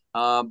it.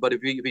 But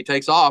if he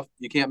takes off,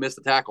 you can't miss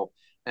the tackle.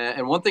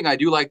 And one thing I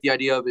do like the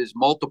idea of is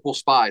multiple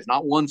spies,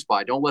 not one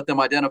spy. Don't let them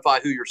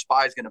identify who your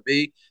spy is going to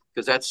be,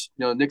 because that's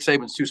Nick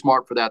Saban's too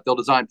smart for that. They'll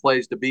design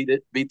plays to beat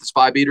the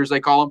spy beaters, they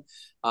call them.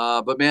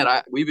 But man,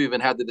 we've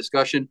even had the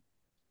discussion.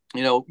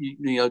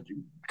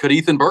 Could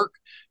Ethan Burke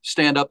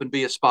stand up and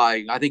be a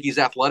spy? I think he's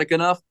athletic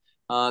enough.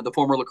 The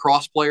former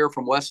lacrosse player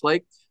from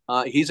Westlake.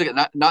 He's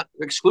not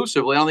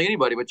exclusively, I don't think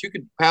anybody, but you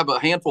could have a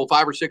handful,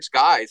 5 or 6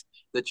 guys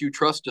that you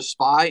trust to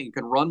spy and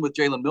can run with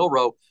Jalen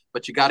Milroe,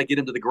 but you got to get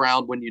him to the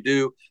ground when you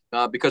do,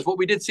 because what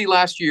we did see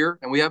last year,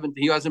 and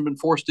he hasn't been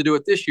forced to do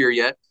it this year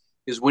yet,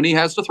 is when he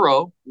has to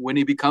throw, when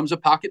he becomes a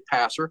pocket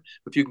passer,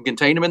 if you can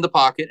contain him in the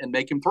pocket and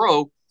make him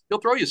throw, he'll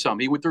throw you some.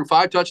 He went through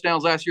 5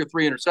 touchdowns last year,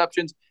 3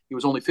 interceptions. He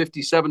was only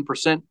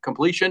 57%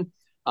 completion.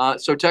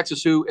 So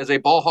Texas, who as a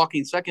ball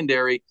hawking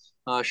secondary,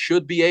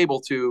 should be able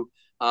to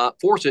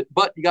force it,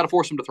 but you got to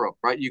force him to throw,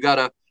 right? You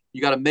got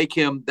to make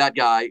him that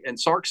guy. And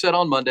Sark said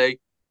on Monday,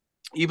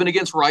 even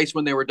against Rice,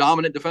 when they were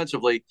dominant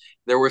defensively,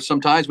 there were some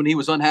times when he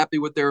was unhappy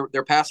with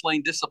their pass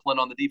lane discipline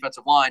on the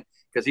defensive line,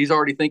 because he's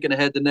already thinking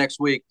ahead to next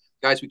week.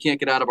 Guys, we can't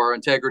get out of our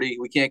integrity.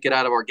 We can't get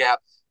out of our gap,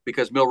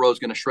 because Milroe's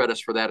going to shred us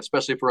for that,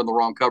 especially if we're in the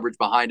wrong coverage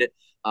behind it.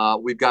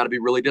 We've got to be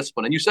really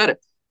disciplined. And you said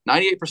it,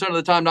 98% of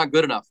the time, not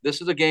good enough.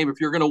 This is a game, if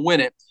you're going to win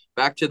it,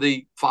 back to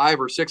the 5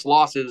 or 6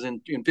 losses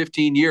in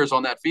 15 years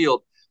on that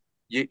field,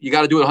 you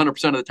got to do it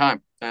 100% of the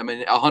time. I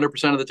mean,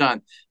 100% of the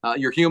time.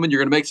 You're human.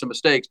 You're going to make some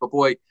mistakes. But,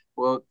 boy,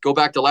 well, go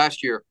back to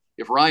last year.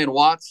 If Ryan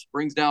Watts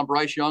brings down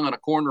Bryce Young on a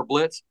corner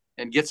blitz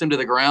and gets him to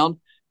the ground,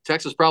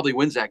 Texas probably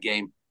wins that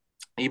game,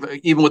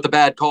 even with the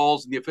bad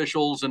calls and the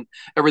officials and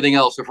everything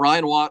else. If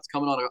Ryan Watts,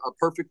 coming on a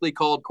perfectly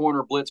called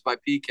corner blitz by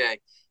PK,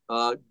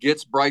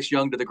 gets Bryce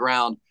Young to the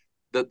ground,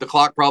 the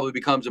clock probably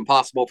becomes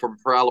impossible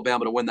for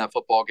Alabama to win that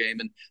football game.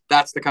 And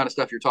that's the kind of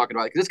stuff you're talking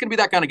about, because it's going to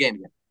be that kind of game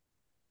again.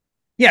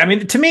 Yeah, I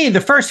mean, to me,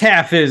 the first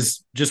half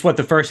is just what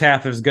the first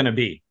half is going to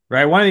be,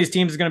 right? One of these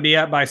teams is going to be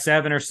up by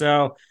 7 or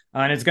so,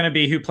 and it's going to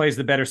be who plays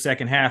the better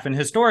second half. And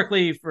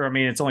historically,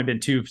 it's only been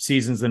 2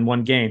 seasons and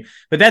 1 game,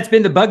 but that's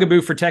been the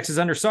bugaboo for Texas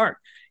under Sark.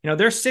 They're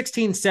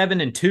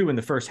 16-7-2 in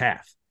the first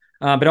half,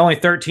 but only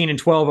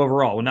 13-12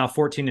 overall. Well, now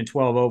 14-12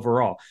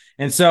 overall.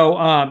 And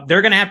so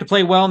they're going to have to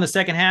play well in the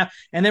second half.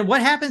 And then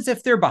what happens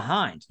if they're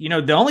behind?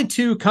 The only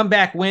 2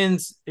 comeback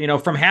wins,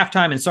 from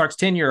halftime in Sark's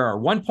tenure are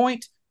 1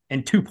 point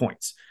and 2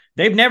 points.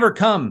 They've never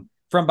come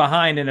from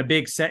behind in a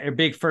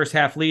big first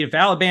half lead. If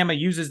Alabama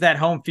uses that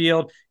home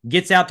field,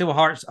 gets out to a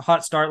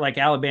hot start like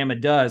Alabama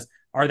does,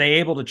 are they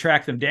able to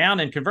track them down?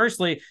 And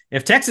conversely,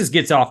 if Texas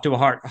gets off to a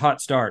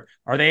hot start,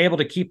 are they able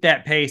to keep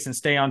that pace and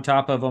stay on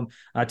top of them?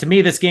 To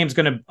me, this game's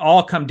going to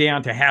all come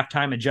down to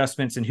halftime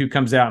adjustments and who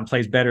comes out and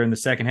plays better in the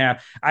second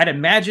half. I'd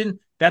imagine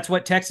that's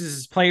what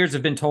Texas's players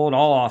have been told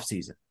all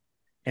offseason.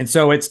 And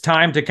so it's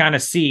time to kind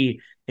of see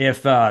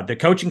if the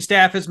coaching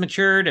staff has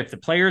matured, if the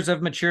players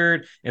have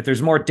matured, if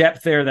there's more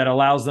depth there that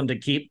allows them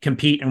to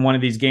compete in one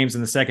of these games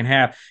in the second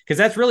half. Because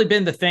that's really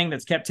been the thing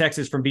that's kept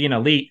Texas from being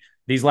elite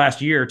these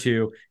last year or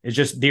two, is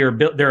just their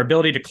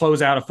ability to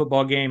close out a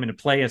football game and to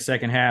play a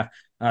second half.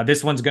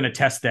 This one's going to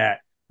test that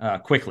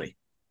quickly.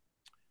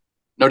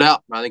 No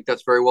doubt. I think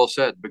that's very well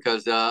said,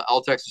 because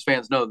all Texas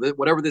fans know that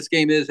whatever this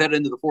game is headed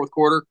into the fourth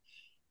quarter,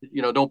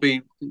 don't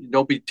be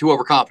too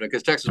overconfident,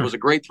 because Texas was a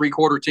great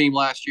 3-quarter team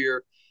last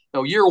year.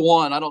 Year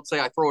one, I don't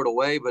say I throw it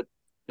away, but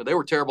they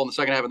were terrible in the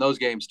second half in those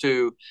games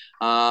too.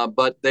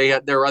 But I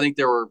think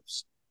there were,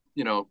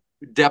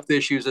 depth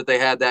issues that they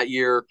had that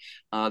year.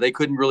 They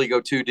couldn't really go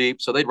too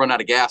deep, so they'd run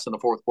out of gas in the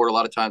fourth quarter a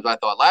lot of times. I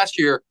thought last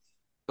year,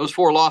 those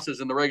 4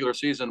 losses in the regular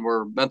season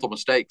were mental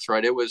mistakes,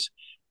 right? It was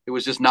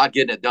just not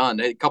getting it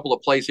done. A couple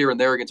of plays here and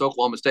there against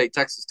Oklahoma State,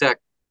 Texas Tech.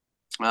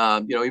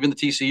 Even the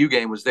TCU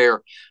game was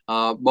there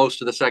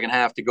most of the second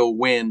half to go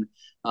win.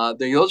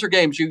 Those are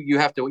games you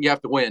have to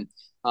win.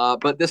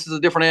 But this is a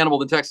different animal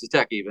than Texas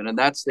Tech even, and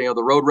that's the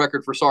road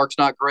record for Sark's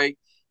not great.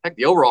 Heck,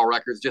 the overall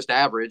record is just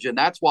average, and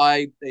that's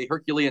why a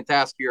Herculean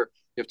task here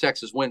if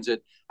Texas wins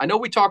it. I know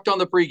we talked on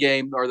the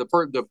pregame or the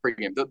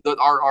pregame,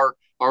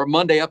 our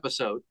Monday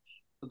episode,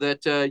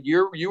 that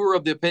you were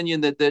of the opinion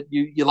that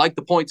you like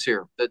the points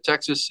here, that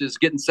Texas is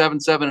getting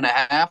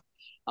 7.5.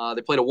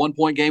 They played a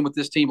 1-point game with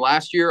this team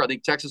last year. I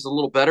think Texas is a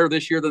little better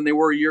this year than they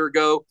were a year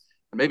ago,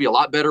 and maybe a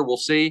lot better. We'll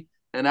see.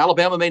 And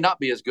Alabama may not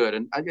be as good.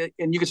 And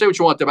you can say what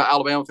you want about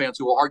Alabama fans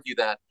who will argue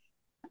that.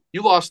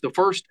 You lost the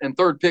 1st and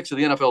 3rd picks of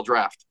the NFL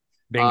draft.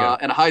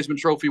 And a Heisman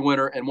Trophy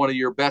winner and one of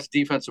your best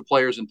defensive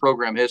players in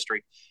program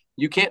history.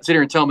 You can't sit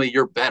here and tell me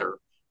you're better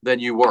than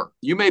you were.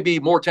 You may be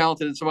more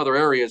talented in some other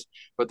areas,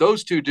 but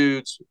those 2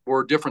 dudes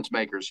were difference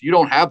makers. You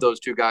don't have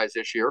those 2 guys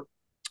this year.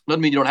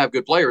 Doesn't mean you don't have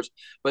good players.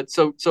 But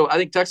so I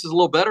think Texas is a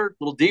little better,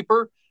 a little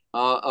deeper,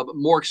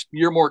 more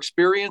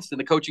experienced in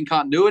the coaching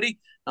continuity.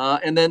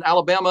 And then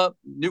Alabama,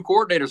 new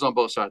coordinators on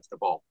both sides of the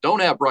ball.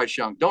 Don't have Bryce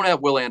Young. Don't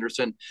have Will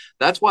Anderson.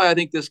 That's why I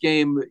think this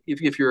game,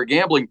 if you're a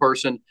gambling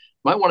person,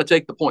 might want to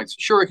take the points.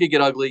 Sure, it could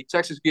get ugly.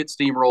 Texas get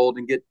steamrolled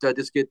and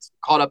just get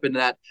caught up in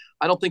that.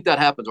 I don't think that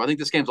happens. I think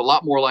this game's a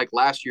lot more like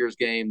last year's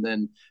game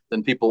than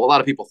a lot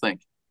of people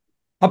think.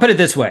 I'll put it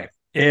this way.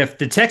 If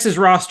the Texas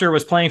roster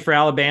was playing for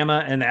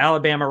Alabama and the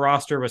Alabama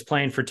roster was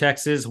playing for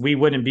Texas, we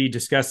wouldn't be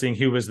discussing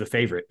who was the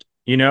favorite.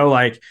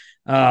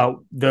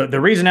 The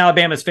reason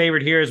Alabama's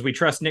favored here is we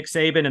trust Nick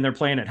Saban and they're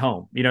playing at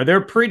home.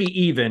 They're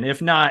pretty even.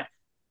 If not,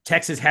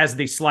 Texas has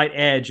the slight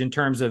edge in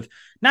terms of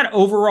not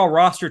overall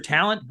roster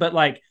talent, but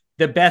like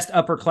the best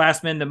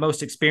upperclassmen, the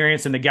most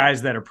experienced, and the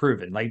guys that are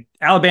proven. Like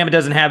Alabama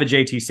doesn't have a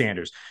JT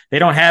Sanders. They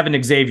don't have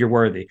an Xavier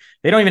Worthy.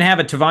 They don't even have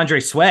a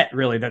Tavondre Sweat,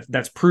 really,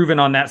 that's proven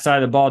on that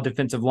side of the ball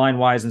defensive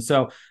line-wise. And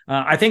so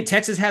I think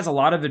Texas has a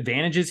lot of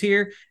advantages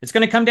here. It's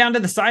going to come down to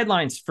the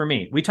sidelines for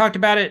me. We talked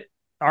about it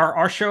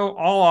our show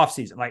all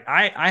offseason. Like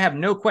I have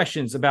no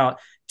questions about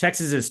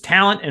Texas's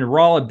talent and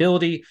raw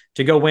ability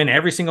to go win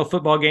every single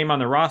football game on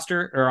the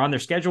roster or on their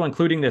schedule,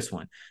 including this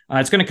one.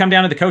 It's going to come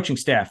down to the coaching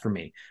staff for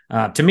me.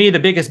 To me,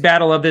 the biggest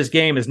battle of this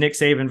game is Nick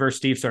Saban versus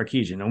Steve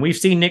Sarkisian. And we've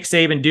seen Nick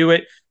Saban do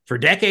it for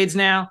decades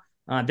now.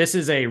 This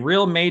is a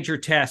real major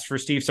test for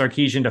Steve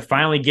Sarkisian to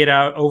finally get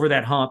out over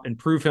that hump and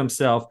prove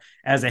himself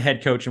as a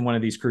head coach in one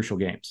of these crucial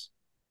games.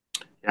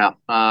 Yeah.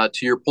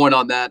 To your point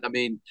on that, I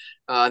think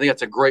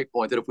that's a great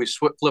point that if we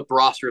flipped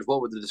rosters,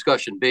 what would the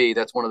discussion be?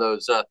 That's one of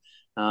those,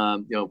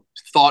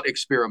 thought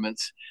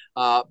experiments.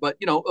 But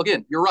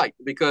again, you're right,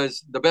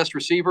 because the best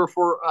receiver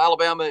for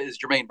Alabama is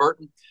Jermaine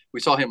Burton.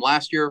 We saw him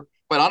last year.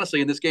 Quite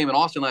honestly, in this game in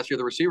Austin last year,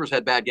 the receivers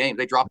had bad games.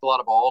 They dropped a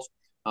lot of balls,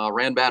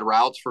 ran bad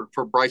routes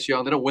for Bryce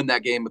Young. They don't win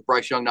that game with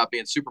Bryce Young not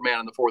being Superman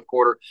in the fourth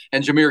quarter.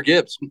 And Jahmyr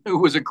Gibbs, who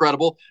was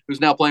incredible, who's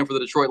now playing for the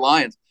Detroit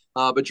Lions.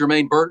 But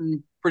Jermaine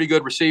Burton, pretty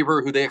good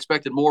receiver who they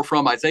expected more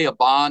from. Isaiah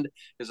Bond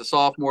is a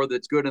sophomore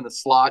that's good in the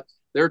slot.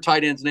 Their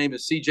tight end's name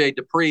is C.J.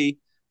 Dupree.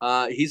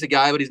 He's a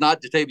guy, but he's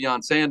not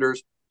Jatavion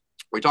Sanders.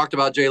 We talked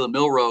about Jalen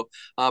Milroe,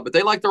 but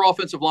they like their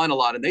offensive line a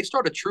lot, and they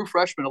start a true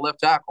freshman at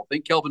left tackle. I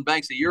think Kelvin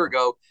Banks a year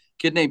ago,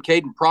 kid named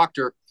Caden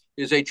Proctor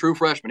is a true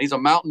freshman. He's a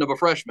mountain of a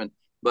freshman,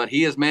 but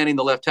he is manning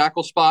the left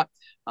tackle spot.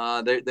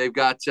 They've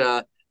got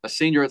a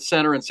senior at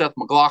center in Seth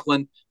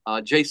McLaughlin.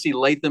 J.C.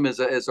 Latham is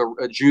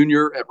a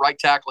junior at right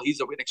tackle. He's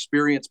an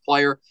experienced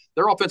player.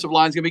 Their offensive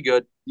line is going to be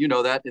good. You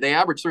know that. They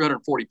average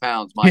 340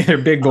 pounds, Mike. Yeah, they're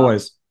big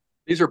boys.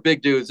 These are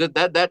big dudes.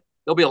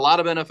 There'll be a lot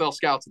of NFL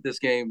scouts at this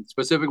game,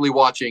 specifically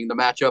watching the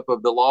matchup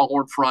of the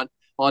Longhorn front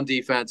on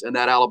defense and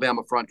that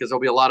Alabama front, because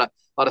there'll be a lot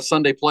of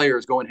Sunday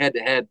players going head to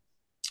head,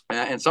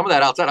 and some of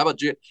that outside. How about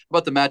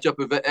the matchup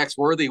of X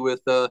Worthy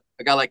with a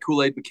guy like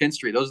Kool-Aid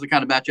McKinstry? Those are the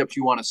kind of matchups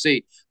you want to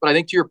see. But I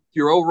think to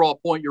your overall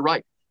point, you're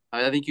right.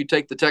 I think you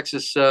take the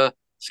Texas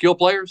skill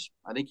players.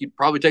 I think you'd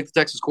probably take the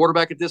Texas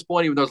quarterback at this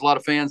point, even though there's a lot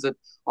of fans that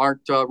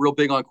aren't real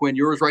big on Quinn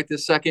Ewers right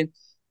this second.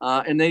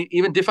 And they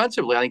even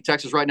defensively, I think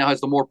Texas right now has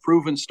the more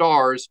proven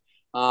stars.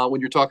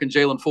 When you're talking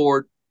Jalen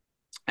Ford,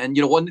 and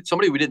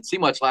somebody we didn't see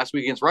much last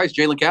week against Rice,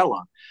 Jalen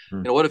Catalon.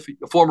 What if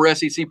a former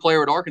SEC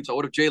player at Arkansas?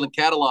 What if Jalen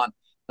Catalon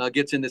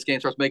gets in this game,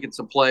 starts making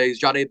some plays?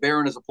 Jahdae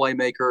Barron is a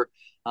playmaker.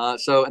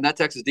 And that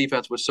Texas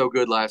defense was so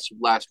good last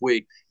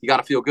week. You got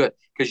to feel good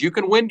because you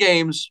can win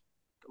games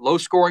low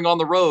scoring on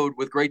the road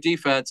with great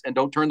defense and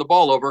don't turn the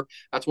ball over.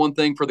 That's one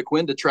thing for the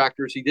Quinn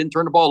detractors. He didn't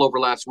turn the ball over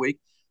last week.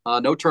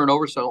 No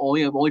turnovers, so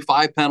only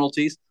 5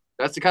 penalties.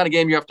 That's the kind of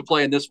game you have to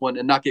play in this one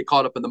and not get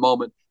caught up in the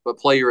moment, but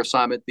play your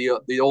assignment.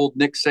 The old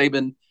Nick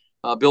Saban,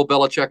 Bill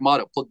Belichick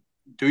motto: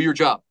 do your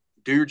job,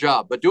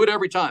 but do it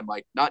every time,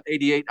 Mike. Not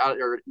 88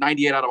 or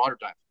 98 out of 100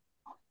 times.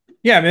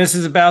 Yeah, I mean, this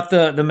is about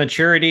the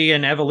maturity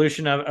and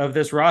evolution of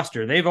this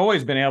roster. They've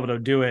always been able to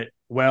do it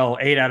well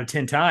 8 out of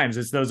 10 times.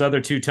 It's those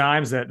other 2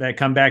 times that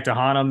come back to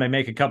haunt them. They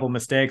make a couple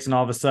mistakes, and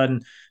all of a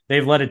sudden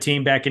they've led a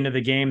team back into the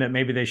game that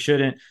maybe they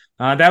shouldn't.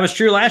 That was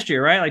true last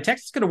year, right? Like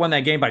Texas could have won that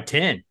game by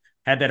 10.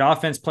 Had that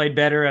offense played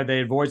better,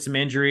 they avoid some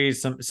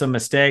injuries, some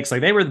mistakes.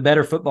 Like they were the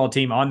better football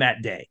team on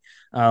that day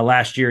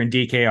last year in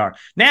DKR.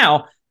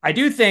 Now, I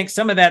do think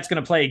some of that's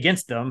going to play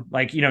against them.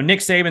 Like, Nick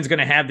Saban's going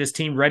to have this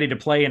team ready to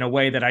play in a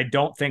way that I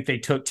don't think they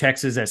took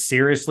Texas as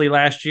seriously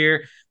last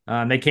year.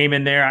 They came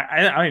in there.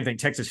 I don't even think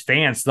Texas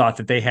fans thought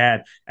that they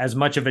had as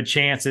much of a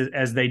chance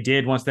as they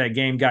did once that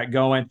game got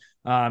going.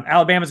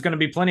 Alabama's going to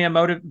be plenty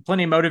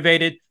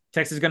motivated.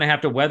 Texas is going to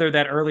have to weather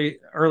that early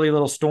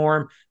little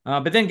storm.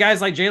 But then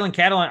guys like Jalen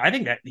Catalon, I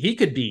think that he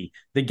could be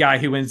the guy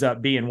who ends up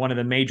being one of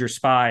the major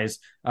spies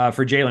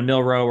for Jalen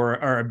Milroe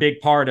or a big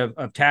part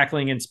of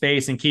tackling in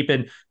space and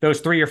keeping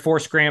those 3 or 4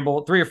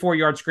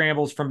 yard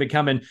scrambles from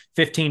becoming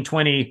 15,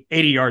 20,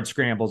 80-yard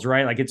scrambles,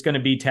 right? Like it's going to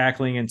be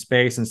tackling in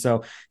space. And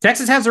so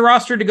Texas has a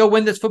roster to go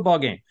win this football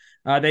game.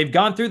 They've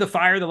gone through the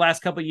fire the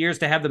last couple of years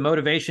to have the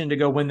motivation to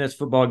go win this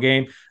football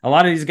game. A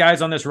lot of these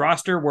guys on this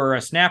roster were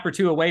a snap or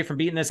 2 away from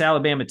beating this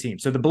Alabama team.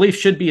 So the belief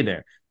should be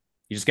there.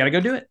 You just got to go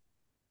do it.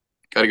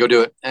 Got to go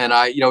do it. And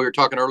we were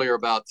talking earlier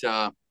about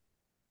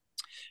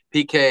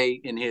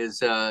PK in his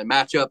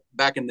matchup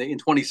back in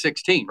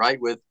 2016, right?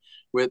 With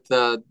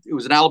it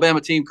was an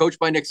Alabama team coached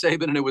by Nick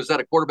Saban, and it was at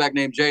a quarterback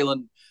named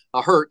Jalen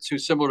Hurts,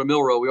 who's similar to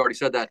Milroe. We already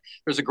said that.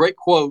 There's a great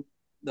quote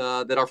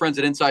that our friends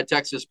at Inside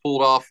Texas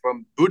pulled off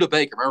from Buda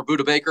Baker. Remember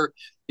Buda Baker?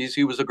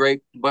 He was a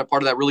great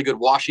part of that really good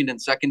Washington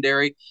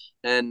secondary.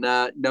 And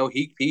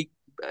he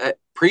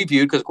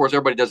previewed, because of course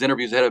everybody does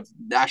interviews ahead of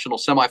national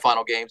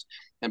semifinal games.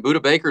 And Buda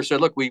Baker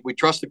said, "Look, we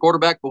trust the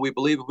quarterback, but we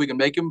believe if we can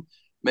make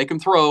him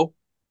throw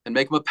and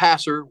make him a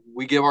passer,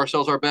 we give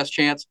ourselves our best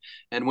chance.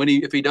 And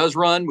if he does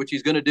run, which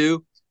he's going to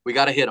do, we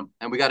got to hit him,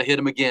 and we got to hit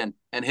him again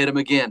and hit him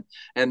again."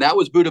 And that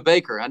was Buda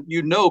Baker. And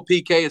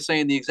PK is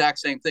saying the exact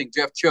same thing.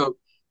 Jeff Choate,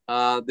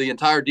 the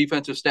entire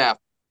defensive staff,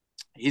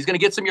 he's going to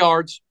get some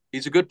yards.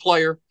 He's a good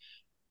player,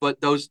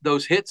 but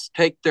those hits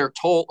take their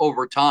toll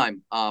over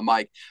time,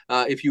 Mike.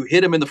 If you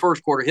hit him in the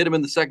first quarter, hit him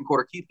in the second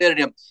quarter, keep hitting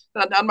him.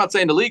 I'm not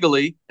saying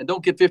illegally and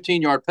don't get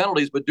 15-yard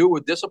penalties, but do it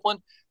with discipline.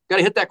 Got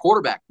to hit that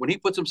quarterback when he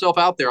puts himself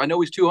out there. I know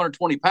he's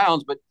 220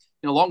 pounds, but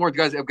Longhorns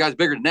guys have guys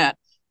bigger than that.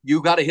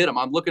 You got to hit him.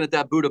 I'm looking at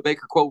that Buda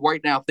Baker quote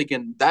right now,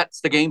 thinking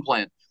that's the game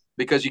plan,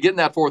 because you get in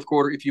that fourth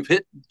quarter. If you've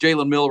hit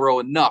Jalen Milroe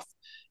enough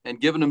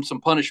and given him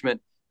some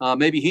punishment,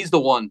 maybe he's the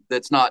one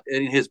that's not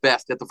in his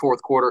best at the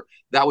fourth quarter.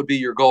 That would be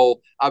your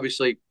goal.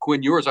 Obviously,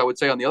 Quinn Ewers, I would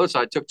say, on the other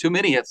side, took too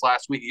many hits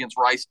last week against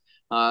Rice.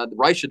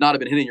 Rice should not have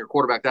been hitting your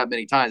quarterback that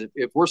many times.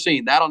 If we're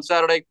seeing that on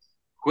Saturday,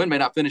 Quinn may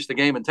not finish the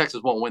game, and Texas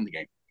won't win the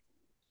game.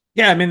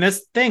 Yeah, I mean,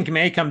 this thing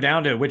may come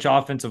down to which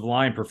offensive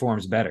line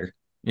performs better.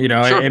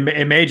 Sure.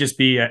 It may just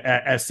be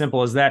as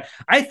simple as that.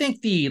 I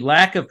think the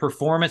lack of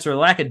performance or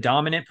lack of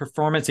dominant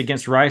performance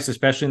against Rice,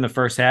 especially in the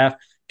first half,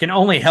 can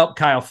only help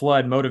Kyle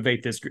Flood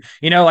motivate this group.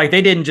 Like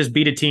they didn't just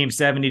beat a team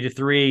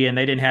 70-3 and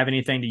they didn't have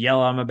anything to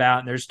yell at them about,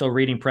 and they're still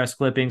reading press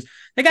clippings.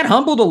 They got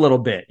humbled a little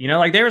bit.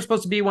 Like they were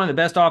supposed to be one of the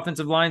best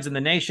offensive lines in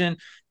the nation.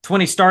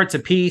 20 starts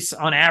apiece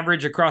on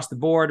average across the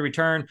board,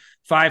 return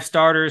 5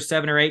 starters,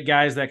 7 or 8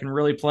 guys that can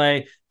really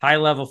play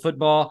high-level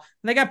football.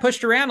 And they got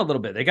pushed around a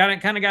little bit. They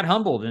kind of got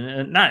humbled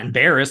and not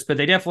embarrassed, but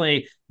they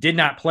definitely did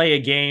not play a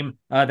game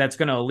that's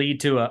going to lead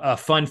to a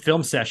fun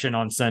film session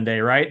on Sunday,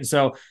 right? And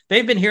so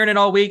they've been hearing it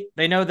all week.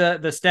 They know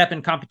the step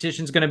in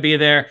competition is going to be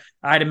there.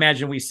 I'd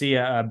imagine we see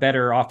a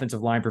better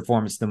offensive line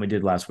performance than we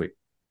did last week.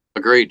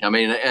 Agreed. I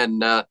mean,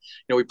 and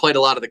we played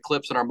a lot of the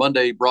clips in our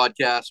Monday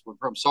broadcast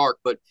from Sark,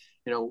 but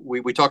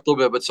we talked a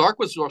little bit. But Sark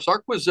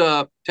was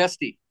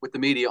testy with the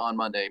media on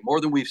Monday, more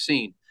than we've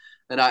seen.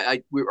 And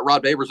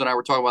Rod Babers and I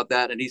were talking about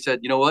that, and he said,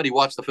 you know what? He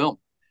watched the film.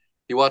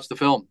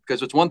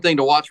 Because it's one thing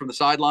to watch from the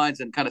sidelines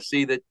and kind of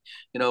see that,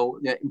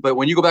 but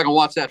when you go back and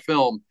watch that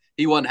film,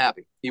 he wasn't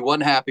happy. He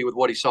wasn't happy with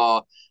what he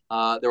saw.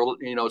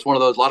 It's one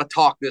of those, a lot of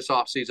talk this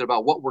offseason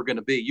about what we're going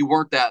to be. You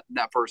weren't that in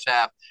that first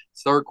half.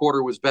 Third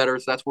quarter was better.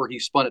 So that's where he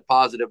spun it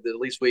positive, that at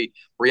least we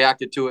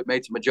reacted to it,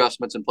 made some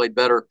adjustments, and played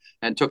better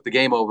and took the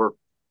game over.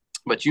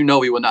 But he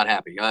was not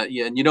happy.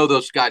 And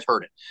those guys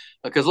heard it.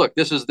 Because look,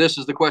 this is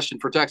the question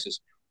for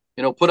Texas.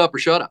 Put up or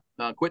shut up.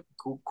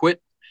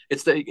 Quit.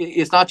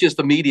 It's not just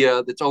the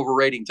media that's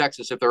overrating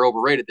Texas if they're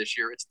overrated this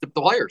year. It's the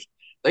players.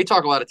 They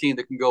talk about a team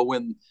that can go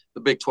win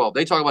the Big 12.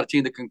 They talk about a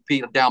team that can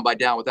compete down by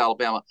down with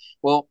Alabama.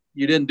 Well,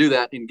 you didn't do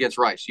that against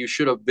Rice. You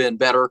should have been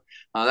better.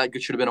 That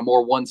should have been a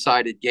more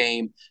one-sided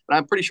game. And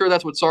I'm pretty sure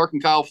that's what Sark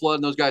and Kyle Flood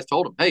and those guys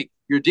told him. Hey,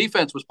 your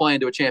defense was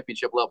playing to a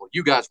championship level.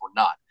 You guys were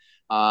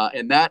not.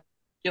 And that,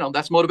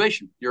 that's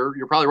motivation.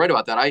 You're probably right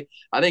about that.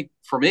 I think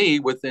for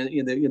me,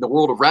 in the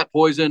world of rat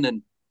poison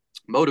and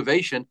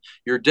motivation,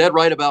 you're dead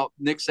right about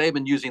Nick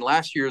Saban using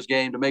last year's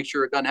game to make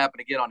sure it doesn't happen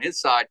again on his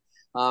side.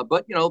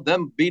 But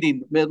them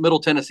beating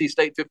Middle Tennessee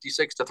State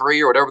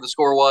 56-3 or whatever the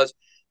score was,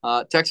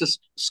 Texas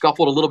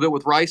scuffled a little bit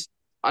with Rice.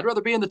 I'd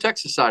rather be in the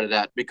Texas side of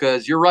that,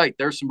 because you're right.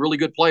 There's some really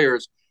good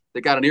players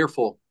that got an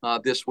earful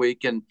this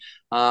week, and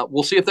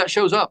we'll see if that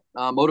shows up.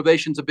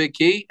 Motivation's a big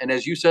key, and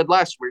as you said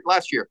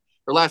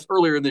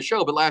earlier in the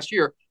show, but last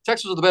year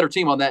Texas was the better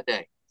team on that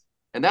day,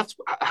 and that's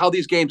how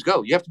these games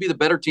go. You have to be the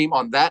better team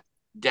on that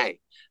day,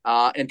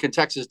 and can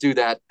Texas do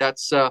that?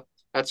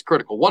 That's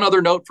critical. One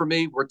other note for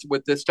me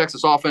with this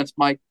Texas offense,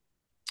 Mike,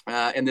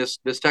 and this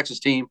Texas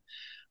team,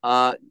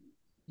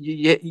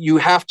 you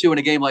have to, in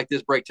a game like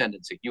this, break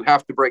tendency. You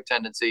have to break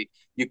tendency.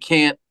 You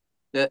can't.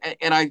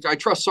 And I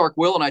trust Sark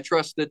will, and I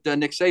trust that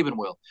Nick Saban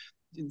will.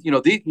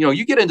 You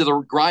get into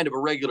the grind of a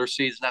regular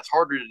season. That's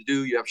harder to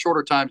do. You have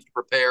shorter times to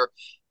prepare.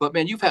 But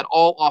man, you've had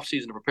all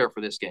offseason to prepare for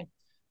this game.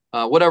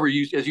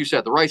 As you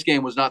said, the Rice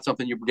game was not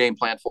something you game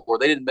planned for.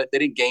 They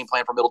didn't game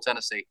plan for Middle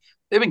Tennessee.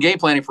 They've been game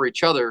planning for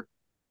each other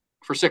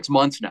for 6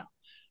 months now.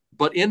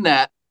 But in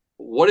that,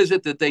 what is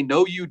it that they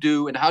know you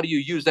do, and how do you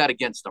use that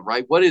against them,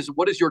 right? What is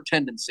your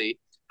tendency?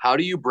 How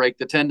do you break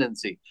the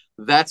tendency?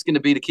 That's going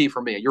to be the key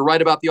for me. You're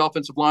right about the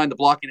offensive line. The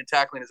blocking and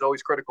tackling is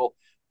always critical.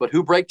 But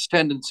who breaks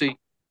tendency?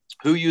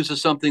 Who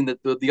uses something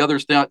that the other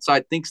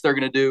side thinks they're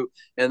going to do,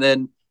 and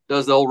then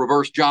does the old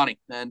reverse Johnny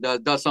and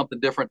does something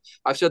different?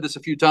 I've said this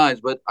a few times,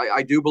 but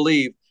I do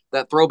believe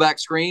that throwback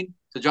screen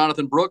to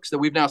Jonathan Brooks that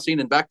we've now seen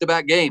in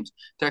back-to-back games.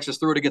 Texas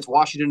threw it against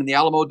Washington in the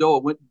Alamo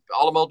Dome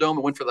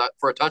and went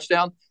for a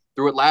touchdown.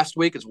 Threw it last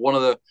week. It's one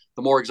of the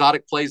more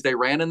exotic plays they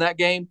ran in that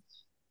game.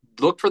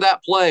 look for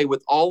that play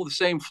with all the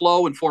same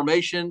flow and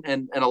formation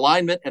and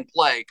alignment and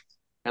play,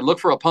 and look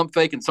for a pump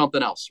fake and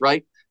something else,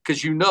 right?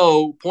 Because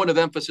point of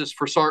emphasis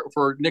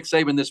for Nick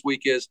Saban this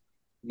week is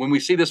when we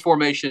see this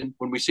formation,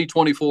 when we see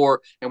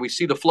 24 and we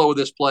see the flow of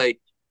this play,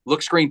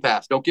 look screen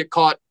pass. Don't get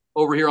caught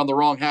over here on the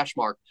wrong hash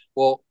mark.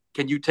 Well,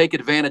 can you take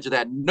advantage of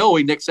that,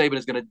 knowing Nick Saban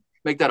is going to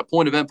make that a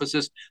point of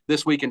emphasis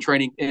this week in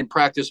training and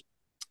practice,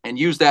 and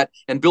use that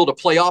and build a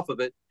play off of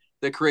it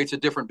that creates a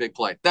different big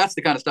play? That's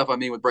the kind of stuff I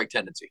mean with break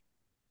tendency.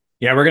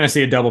 Yeah, we're going to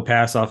see a double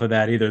pass off of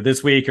that either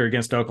this week or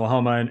against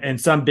Oklahoma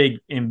and some big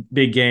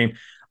game.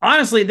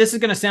 Honestly, this is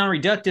going to sound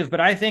reductive, but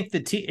I think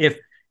if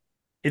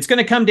it's going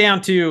to come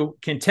down to,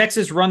 can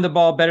Texas run the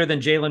ball better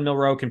than Jalen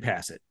Milroe can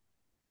pass it?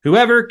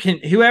 Whoever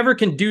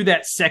can do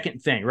that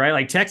second thing, right?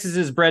 Like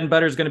Texas's bread and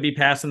butter is going to be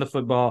passing the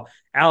football.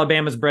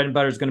 Alabama's bread and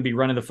butter is going to be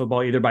running the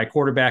football either by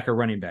quarterback or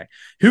running back.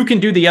 Who can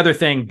do the other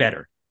thing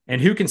better?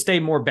 And who can stay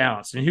more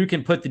balanced? And who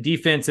can put the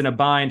defense in a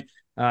bind?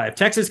 If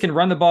Texas can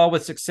run the ball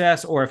with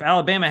success, or if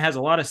Alabama has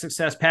a lot of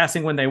success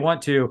passing when they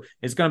want to,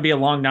 it's going to be a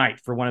long night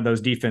for one of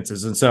those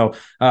defenses. And so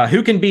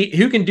who can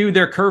do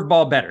their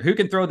curveball better? Who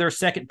can throw their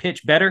second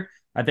pitch better?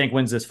 I think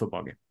wins this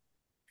football game.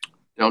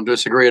 Don't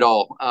disagree at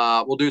all.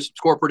 We'll do some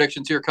score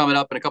predictions here coming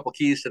up and a couple of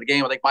keys to the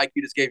game. I think, Mike,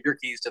 you just gave your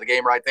keys to the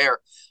game right there.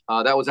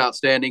 That was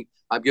outstanding.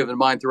 I've given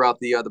mine throughout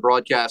the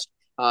broadcast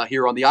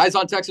here on the Eyes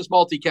on Texas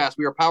multicast.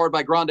 We are powered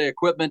by Grande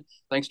Equipment.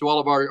 Thanks to all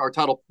of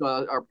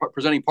our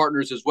presenting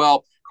partners as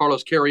well.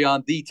 Carlos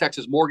Carrion,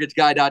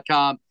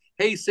 TheTexasMortgageGuy.com,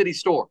 Hayes City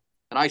Store,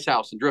 an ice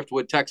house in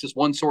Driftwood, Texas,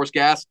 One Source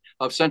Gas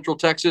of Central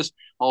Texas.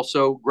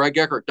 Also, Greg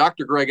Eckert,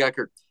 Dr. Greg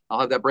Eckert. I'll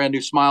have that brand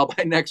new smile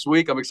by next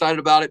week. I'm excited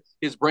about it.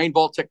 His Brain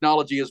Vault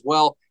technology as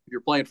well. If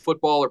you're playing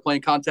football or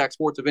playing contact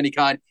sports of any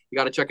kind, you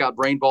got to check out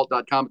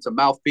brainvault.com. It's a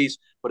mouthpiece,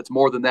 but it's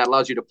more than that. It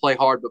allows you to play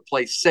hard but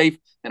play safe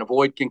and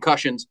avoid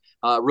concussions.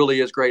 Really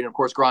is great. And, of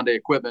course, Grande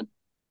Equipment,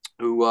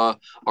 who are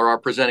our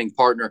presenting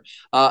partner.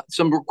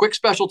 Some quick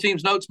special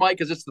teams notes, Mike,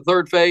 because it's the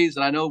third phase.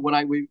 And I know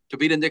to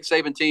beat a Nick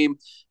Saban team,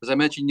 as I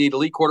mentioned, you need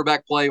elite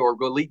quarterback play or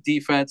elite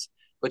defense.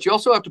 But you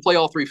also have to play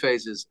all three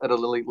phases at an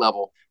elite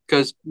level,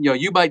 because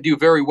you might do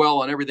very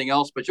well on everything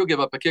else, but you'll give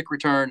up a kick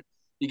return,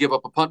 you give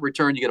up a punt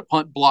return, you get a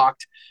punt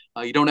blocked,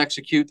 you don't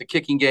execute the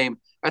kicking game.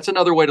 That's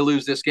another way to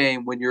lose this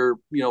game when you're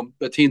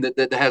a team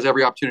that has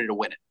every opportunity to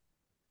win it.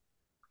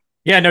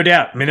 Yeah, no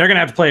doubt. I mean, they're going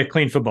to have to play a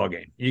clean football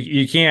game.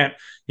 You can't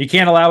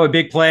allow a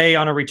big play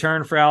on a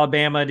return for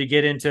Alabama to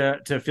get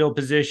into field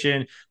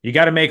position. You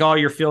got to make all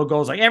your field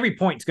goals. Like, every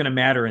point's going to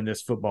matter in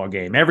this football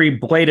game. Every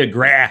blade of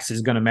grass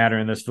is going to matter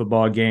in this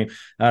football game.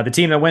 The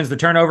team that wins the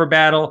turnover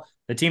battle,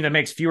 the team that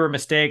makes fewer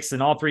mistakes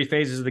in all three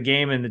phases of the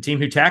game, and the team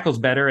who tackles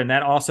better, and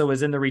that also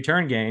is in the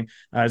return game,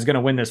 is going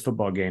to win this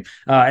football game.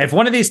 If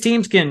one of these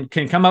teams can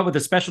come up with a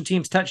special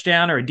teams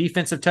touchdown or a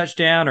defensive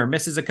touchdown or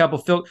misses a couple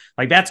field,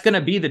 like, that's going to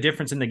be the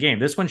difference in the game.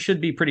 This one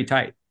should be pretty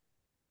tight.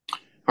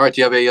 All right,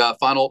 do you have a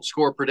final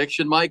score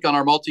prediction, Mike, on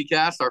our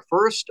multicast, our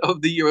first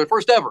of the year,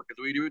 first ever,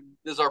 because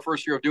this is our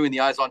first year of doing the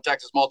Eyes on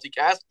Texas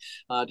multicast.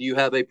 Do you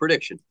have a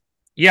prediction?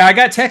 Yeah, I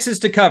got Texas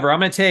to cover. I'm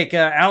going to take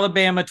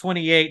Alabama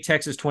 28,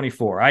 Texas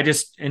 24.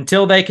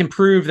 Until they can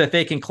prove that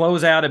they can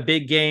close out a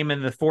big game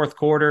in the fourth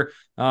quarter,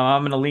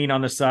 I'm going to lean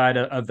on the side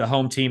of the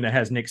home team that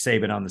has Nick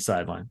Saban on the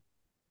sideline.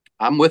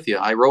 I'm with you.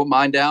 I wrote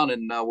mine down,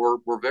 and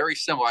we're very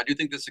similar. I do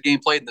think this is a game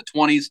played in the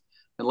 20s,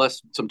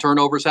 unless some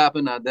turnovers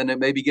happen. Then it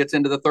maybe gets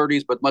into the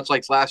 30s. But much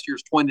like last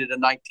year's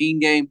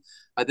 20-19 game,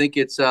 I think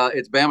it's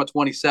Bama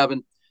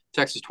 27.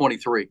 Texas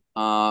 23.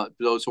 So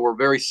we're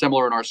very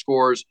similar in our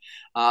scores.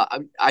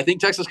 I think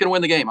Texas can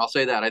win the game. I'll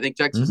say that. I think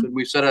Texas, and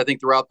we've said it, I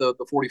think, throughout the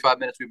 45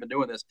 minutes we've been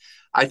doing this,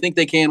 I think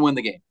they can win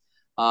the game.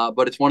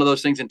 But it's one of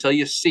those things, until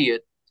you see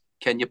it,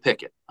 can you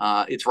pick it?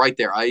 It's right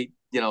there.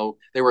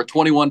 They were a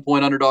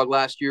 21-point underdog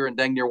last year and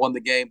dang near won the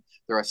game.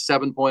 They're a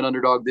 7-point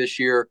underdog this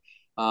year.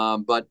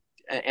 But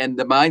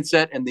the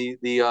mindset and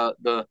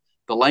the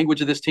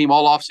language of this team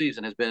all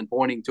offseason has been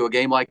pointing to a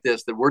game like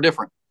this, that we're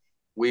different.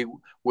 We're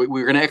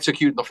going to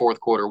execute in the fourth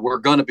quarter. We're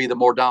going to be the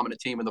more dominant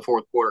team in the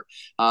fourth quarter.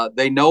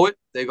 They know it.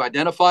 They've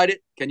identified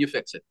it. Can you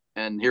fix it?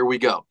 And here we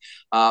go.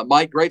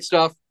 Mike, great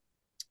stuff.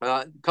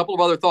 A couple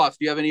of other thoughts.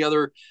 Do you have any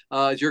other,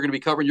 as you're going to be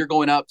covering, you're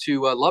going out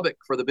to Lubbock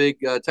for the big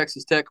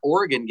Texas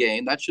Tech-Oregon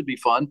game. That should be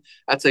fun.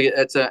 It's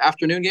an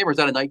afternoon game, or is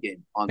that a night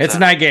game? It's Saturday? A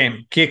night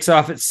game. Kicks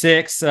off at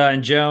 6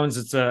 in Jones.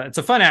 It's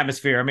a fun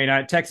atmosphere. I mean,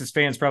 Texas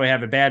fans probably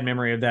have a bad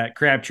memory of that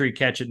Crabtree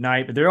catch at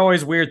night, but there are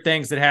always weird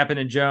things that happen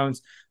in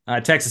Jones.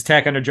 Texas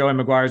Tech under Joey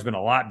McGuire has been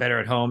a lot better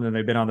at home than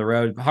they've been on the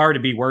road. Hard to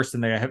be worse than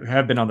they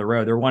have been on the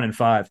road. They're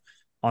 1-5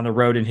 on the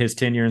road in his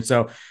tenure. And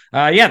so,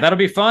 that'll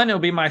be fun.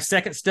 It'll be my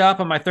second stop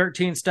on my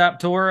 13-stop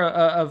tour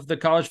of the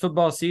college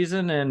football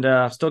season,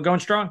 and still going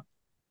strong.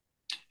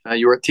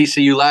 You were at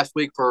TCU last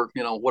week for,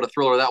 what a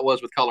thriller that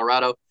was with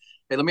Colorado.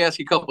 Hey, let me ask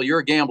you a couple. You're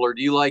a gambler.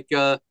 Do you like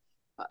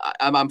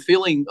I'm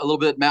feeling a little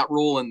bit Matt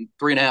Rule and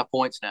 3.5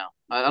 points now.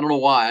 I don't know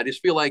why. I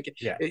just feel like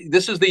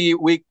this is the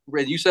week.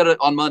 You said it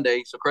on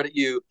Monday, so credit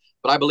you,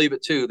 but I believe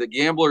it too. The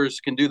gamblers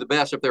can do the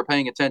best if they're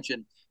paying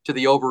attention to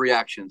the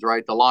overreactions,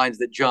 right? The lines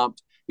that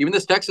jumped, even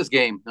this Texas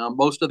game,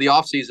 most of the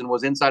offseason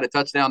was inside a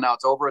touchdown. Now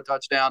it's over a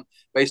touchdown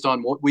based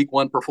on week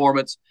 1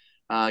 performance.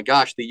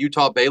 The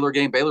Utah Baylor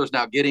game, Baylor's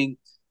now getting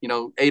 8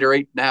 or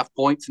 8.5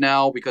 points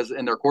now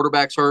and their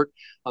quarterback's hurt.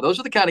 Those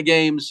are the kind of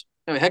games.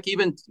 Heck,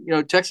 even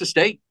Texas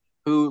State,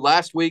 who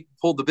last week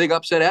pulled the big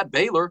upset at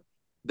Baylor.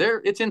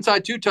 It's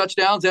inside 2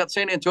 touchdowns at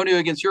San Antonio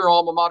against your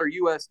alma mater,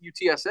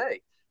 UTSA.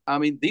 I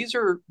mean, these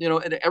are,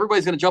 and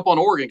everybody's going to jump on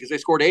Oregon because they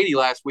scored 80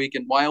 last week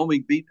and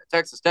Wyoming beat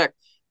Texas Tech.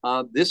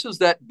 This is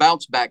that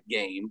bounce back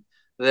game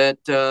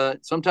that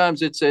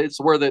sometimes it's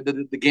where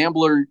the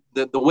gambler,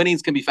 the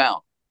winnings can be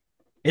found.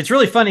 It's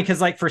really funny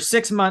because for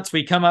 6 months,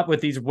 we come up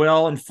with these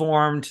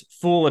well-informed,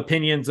 full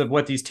opinions of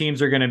what these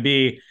teams are going to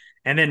be.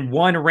 And then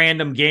one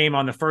random game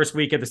on the first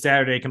week of the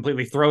Saturday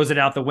completely throws it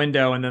out the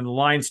window, and then the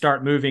lines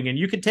start moving, and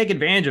you can take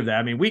advantage of that.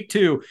 I mean, week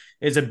 2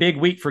 is a big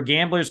week for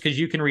gamblers because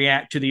you can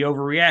react to the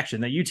overreaction.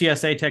 The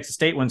UTSA Texas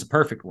State one's a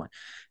perfect one.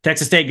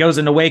 Texas State goes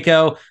into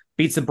Waco,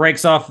 beats the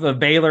brakes off of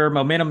Baylor.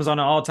 Momentum's on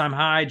an all-time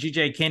high.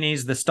 G.J.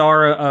 Kinney's the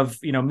star of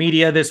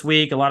media this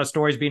week. A lot of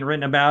stories being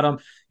written about him.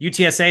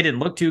 UTSA didn't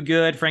look too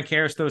good. Frank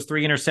Harris throws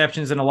 3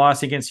 interceptions in a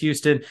loss against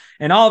Houston,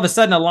 and all of a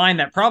sudden a line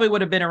that probably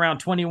would have been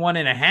around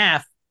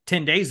 21.5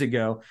 10 days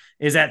ago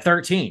is at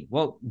 13.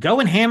 Well,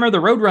 go and hammer the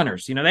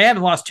Roadrunners. They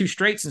haven't lost 2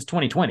 straight since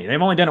 2020.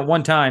 They've only done it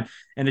 1 time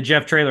in the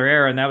Jeff Traylor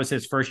era, and that was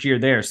his first year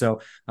there.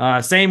 So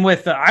same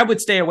with, I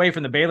would stay away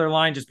from the Baylor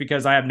line just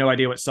because I have no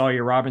idea what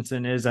Sawyer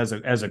Robinson is as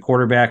a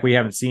quarterback. We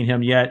haven't seen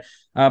him yet.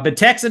 But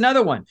Tech's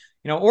another one.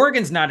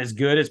 Oregon's not as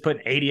good as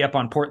putting 80 up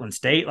on Portland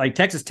State.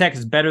 Texas Tech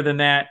is better than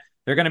that.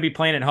 They're going to be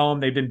playing at home.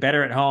 They've been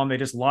better at home. They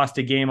just lost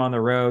a game on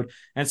the road.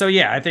 And so,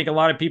 I think a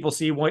lot of people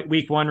see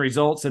week 1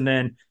 results and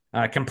then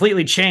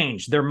completely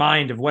change their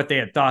mind of what they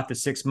had thought the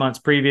 6 months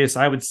previous.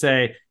 I would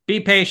say be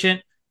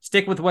patient,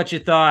 stick with what you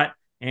thought,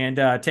 and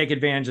take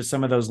advantage of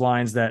some of those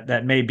lines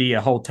that may be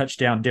a whole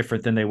touchdown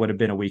different than they would have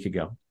been a week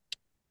ago.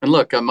 And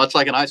look, much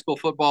like in high school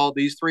football,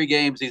 these 3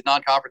 games, these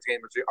non-conference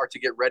games are to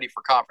get ready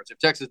for conference. If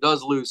Texas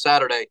does lose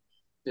Saturday,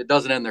 it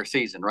doesn't end their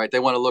season, right? They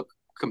want to look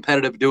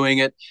competitive doing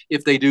it.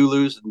 If they do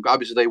lose,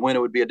 obviously they win, it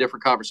would be a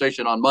different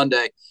conversation on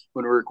Monday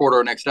when we record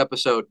our next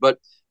episode. But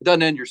it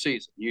doesn't end your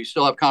season. You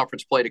still have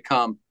conference play to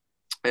come.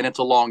 And it's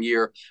a long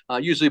year.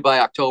 Usually by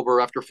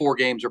October, after 4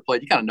 games are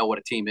played, you kind of know what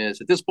a team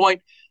is. At this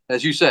point,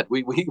 as you said,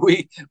 we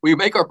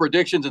make our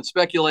predictions and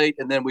speculate,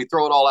 and then we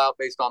throw it all out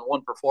based on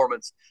 1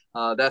 performance.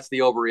 That's the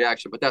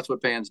overreaction, but that's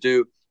what fans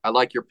do. I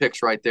like your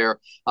picks right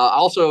there.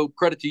 Also,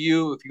 credit to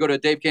you. If you go to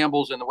Dave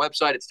Campbell's and the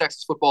website, it's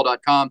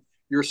texasfootball.com.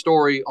 Your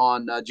story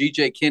on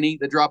G.J. Kinney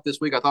that dropped this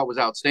week I thought was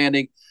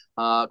outstanding.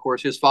 Of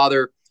course, his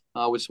father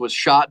was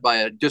shot by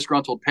a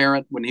disgruntled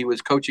parent when he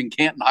was coaching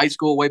Canton High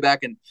School way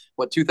back in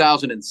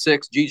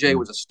 2006. GJ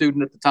was a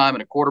student at the time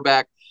and a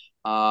quarterback.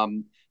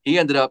 He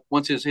ended up,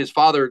 once his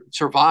father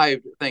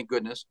survived, thank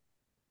goodness,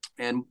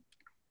 and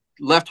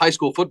left high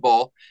school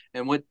football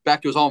and went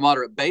back to his alma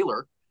mater at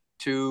Baylor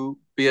to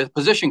be a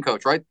position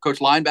coach, right? Coach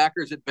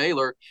linebackers at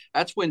Baylor.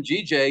 That's when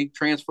GJ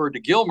transferred to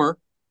Gilmer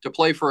to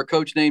play for a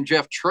coach named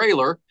Jeff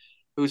Traylor,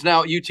 who's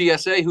now at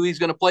UTSA, who he's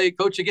going to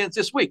coach against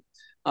this week.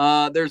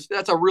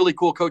 That's a really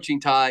cool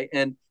coaching tie,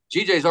 and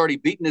GJ's already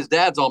beaten his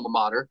dad's alma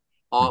mater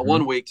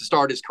 1 week to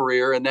start his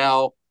career, and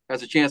now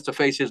has a chance to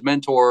face his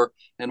mentor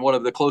and one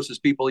of the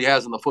closest people he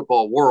has in the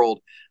football world.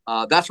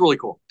 That's really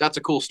cool. That's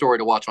a cool story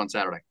to watch on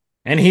Saturday.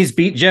 And he's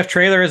beat Jeff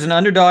Traylor as an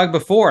underdog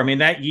before. I mean,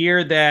 that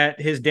year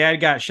that his dad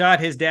got shot,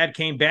 his dad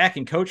came back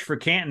and coached for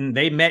Canton.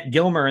 They met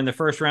Gilmer in the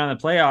first round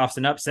of the playoffs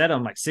and upset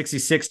him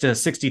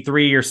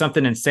 66-63 or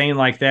something insane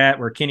like that,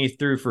 where Kinney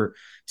threw for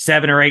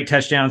 7 or 8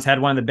 touchdowns, had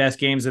one of the best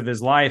games of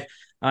his life.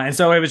 And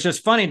so it was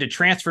just funny to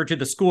transfer to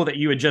the school that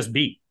you had just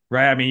beat,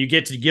 right? I mean, you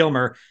get to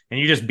Gilmer and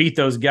you just beat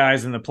those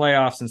guys in the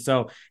playoffs. And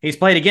so he's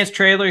played against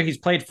Traylor. He's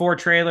played for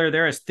Traylor.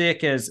 They're as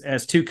thick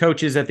as 2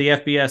 coaches at the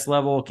FBS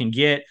level can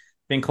get.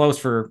 Been close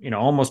for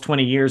almost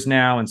 20 years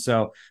now, and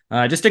so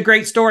just a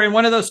great story, and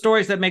one of those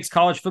stories that makes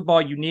college football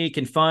unique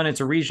and fun. It's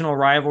a regional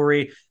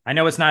rivalry. I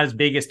know it's not as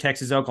big as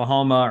Texas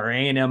Oklahoma or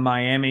A&M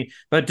Miami,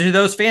 but to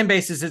those fan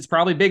bases, it's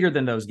probably bigger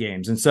than those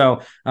games. And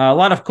so a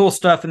lot of cool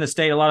stuff in the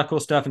state, a lot of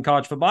cool stuff in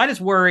college football. I just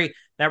worry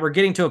that we're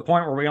getting to a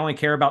point where we only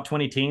care about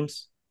 20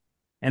 teams.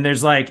 And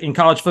there's in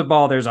college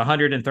football, there's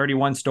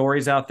 131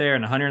 stories out there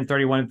and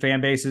 131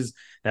 fan bases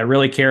that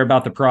really care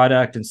about the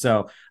product. And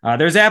so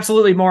there's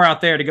absolutely more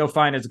out there to go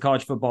find as a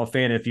college football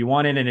fan if you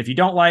want it. And if you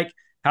don't like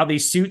how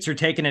these suits are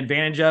taking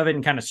advantage of it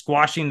and kind of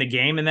squashing the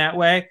game in that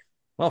way,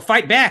 well,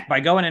 fight back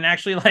by going and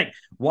actually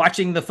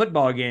watching the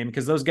football game,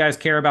 because those guys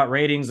care about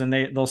ratings and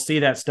they'll see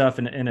that stuff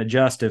and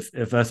adjust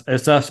if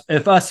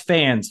us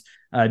fans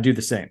do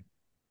the same.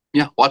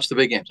 Yeah, watch the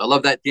big games. I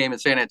love that game in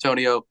San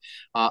Antonio.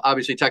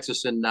 Obviously,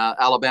 Texas and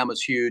Alabama is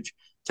huge.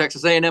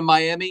 Texas A&M,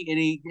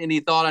 Miami. Any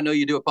thought? I know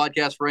you do a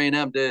podcast for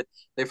A&M.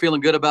 They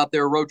feeling good about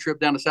their road trip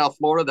down to South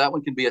Florida? That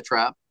one can be a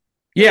trap.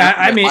 Yeah,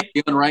 I mean,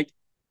 right?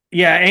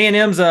 Yeah,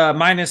 A&M's a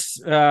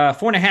minus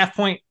 4.5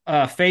 point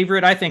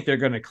favorite. I think they're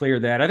going to clear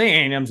that. I think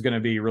A&M's going to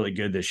be really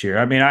good this year.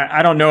 I mean,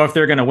 I don't know if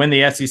they're going to win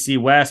the SEC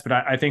West, but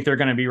I think they're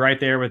going to be right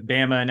there with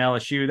Bama and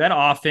LSU. That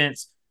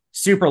offense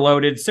super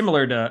loaded,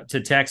 similar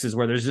to Texas,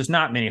 where there's just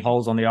not many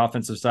holes on the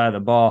offensive side of the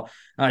ball.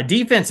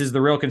 Defense is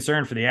the real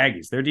concern for the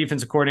Aggies. Their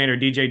defensive coordinator,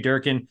 DJ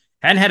Durkin,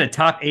 hadn't had a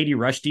top 80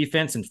 rush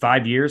defense in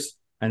 5 years.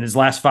 And his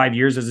last 5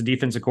 years as a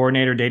defensive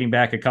coordinator, dating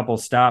back a couple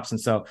of stops. And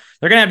so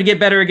they're going to have to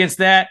get better against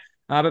that.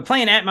 But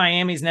playing at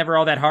Miami is never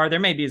all that hard. There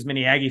may be as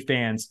many Aggie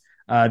fans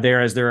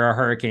there as there are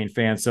Hurricane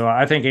fans. So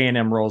I think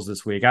A&M rolls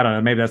this week. I don't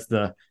know. Maybe that's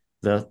the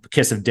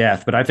kiss of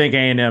death. But I think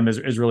A&M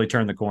is really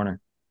turned the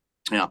corner.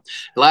 Yeah.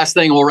 Last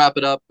thing, we'll wrap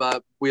it up.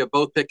 We have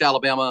both picked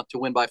Alabama to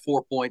win by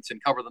 4 points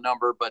and cover the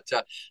number, but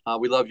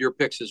we love your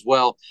picks as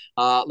well.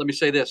 Let me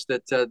say this,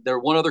 that there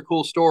one other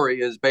cool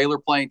story is Baylor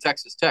playing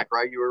Texas Tech,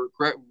 right? You were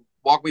correct.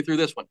 Walk me through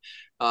this one.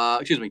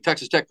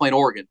 Texas Tech playing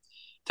Oregon.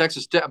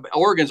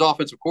 Oregon's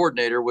offensive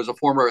coordinator was a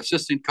former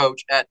assistant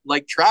coach at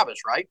Lake Travis,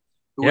 right?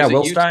 Who was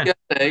Will Stein.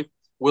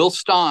 Will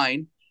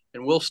Stein.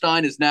 And Will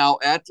Stein is now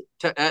at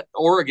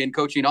Oregon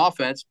coaching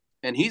offense.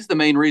 And he's the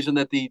main reason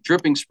that the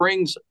Dripping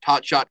Springs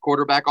hotshot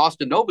quarterback,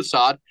 Austin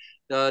Novosad,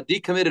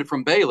 decommitted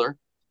from Baylor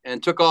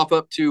and took off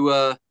up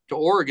to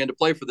Oregon to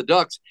play for the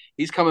Ducks.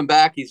 He's coming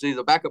back. He's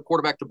a backup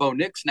quarterback to Bo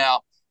Nix now.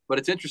 But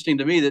it's interesting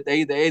to me that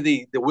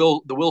the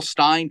Will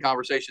Stein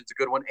conversation is a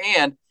good one,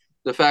 and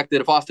the fact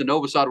that if Austin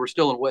Novosad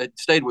were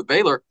stayed with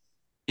Baylor,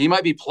 he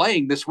might be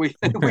playing this week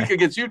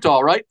against Utah,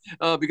 right?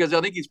 Because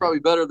I think he's probably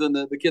better than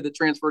the kid that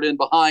transferred in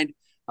behind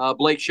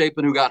Blake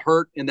Shapen, who got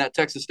hurt in that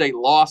Texas State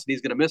loss. And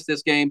he's going to miss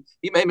this game.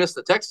 He may miss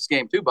the Texas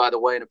game too, by the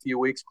way, in a few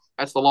weeks.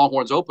 That's the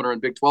Longhorns opener in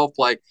Big 12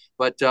 play.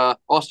 But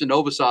Austin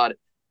Novosad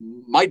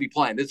might be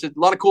playing. There's a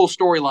lot of cool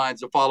storylines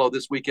to follow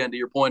this weekend. To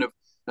your point of,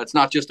 that's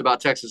not just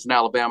about Texas and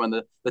Alabama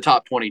and the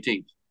top 20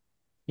 teams.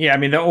 Yeah, I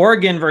mean, the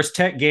Oregon versus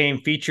Tech game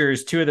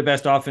features two of the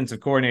best offensive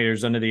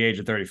coordinators under the age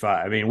of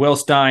 35. I mean, Will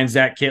Stein,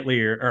 Zach Kitley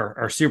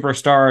are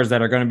superstars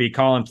that are going to be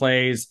calling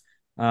plays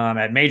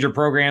at major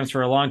programs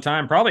for a long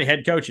time, probably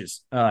head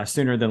coaches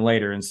sooner than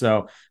later. And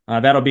so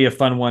that'll be a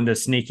fun one to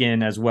sneak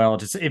in as well.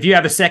 If you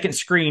have a second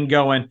screen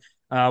going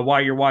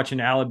while you're watching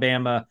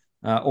Alabama,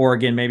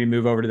 Oregon, maybe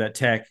move over to that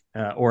Tech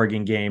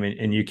Oregon game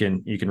and you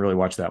can really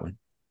watch that one.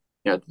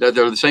 Yeah, they're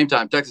at the same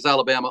time. Texas,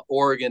 Alabama,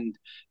 Oregon,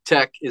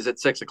 Tech is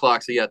at 6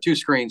 o'clock. So, yeah, two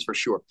screens for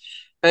sure.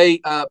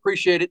 Hey,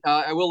 appreciate it.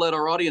 I will let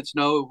our audience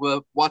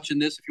know watching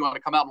this, if you want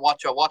to come out and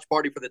watch a watch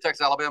party for the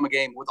Texas-Alabama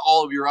game with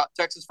all of your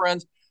Texas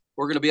friends,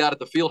 we're going to be out at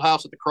the Field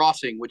House at the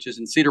Crossing, which is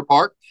in Cedar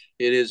Park.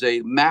 It is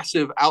a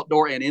massive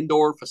outdoor and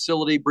indoor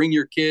facility. Bring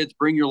your kids,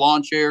 bring your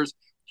lawn chairs,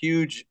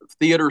 huge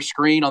theater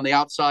screen on the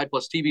outside,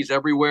 plus TVs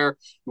everywhere.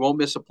 You won't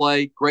miss a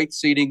play. Great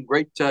seating,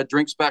 great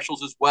drink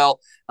specials as well.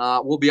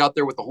 We'll be out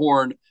there with the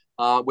horn.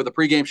 With a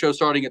pregame show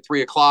starting at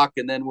 3 o'clock,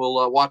 and then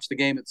we'll watch the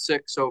game at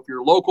 6. So if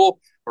you're local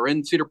or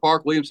in Cedar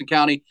Park, Williamson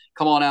County,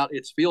 come on out.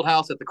 It's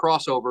Fieldhouse at the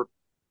Crossover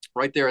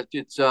right there.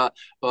 It's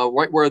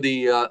right where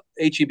the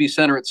HEB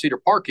Center at Cedar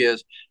Park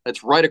is.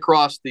 It's right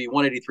across the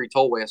 183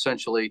 tollway,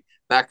 essentially,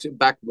 back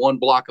one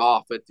block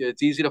off.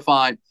 It's easy to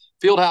find.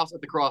 Fieldhouse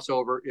at the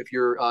Crossover. If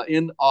you're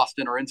in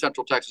Austin or in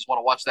Central Texas, want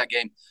to watch that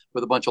game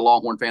with a bunch of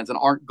Longhorn fans and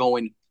aren't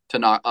going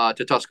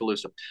to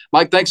Tuscaloosa.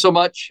 Mike, thanks so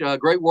much.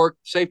 Great work.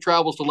 Safe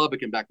travels to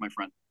Lubbock and back, my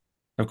friend.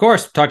 Of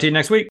course. Talk to you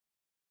next week.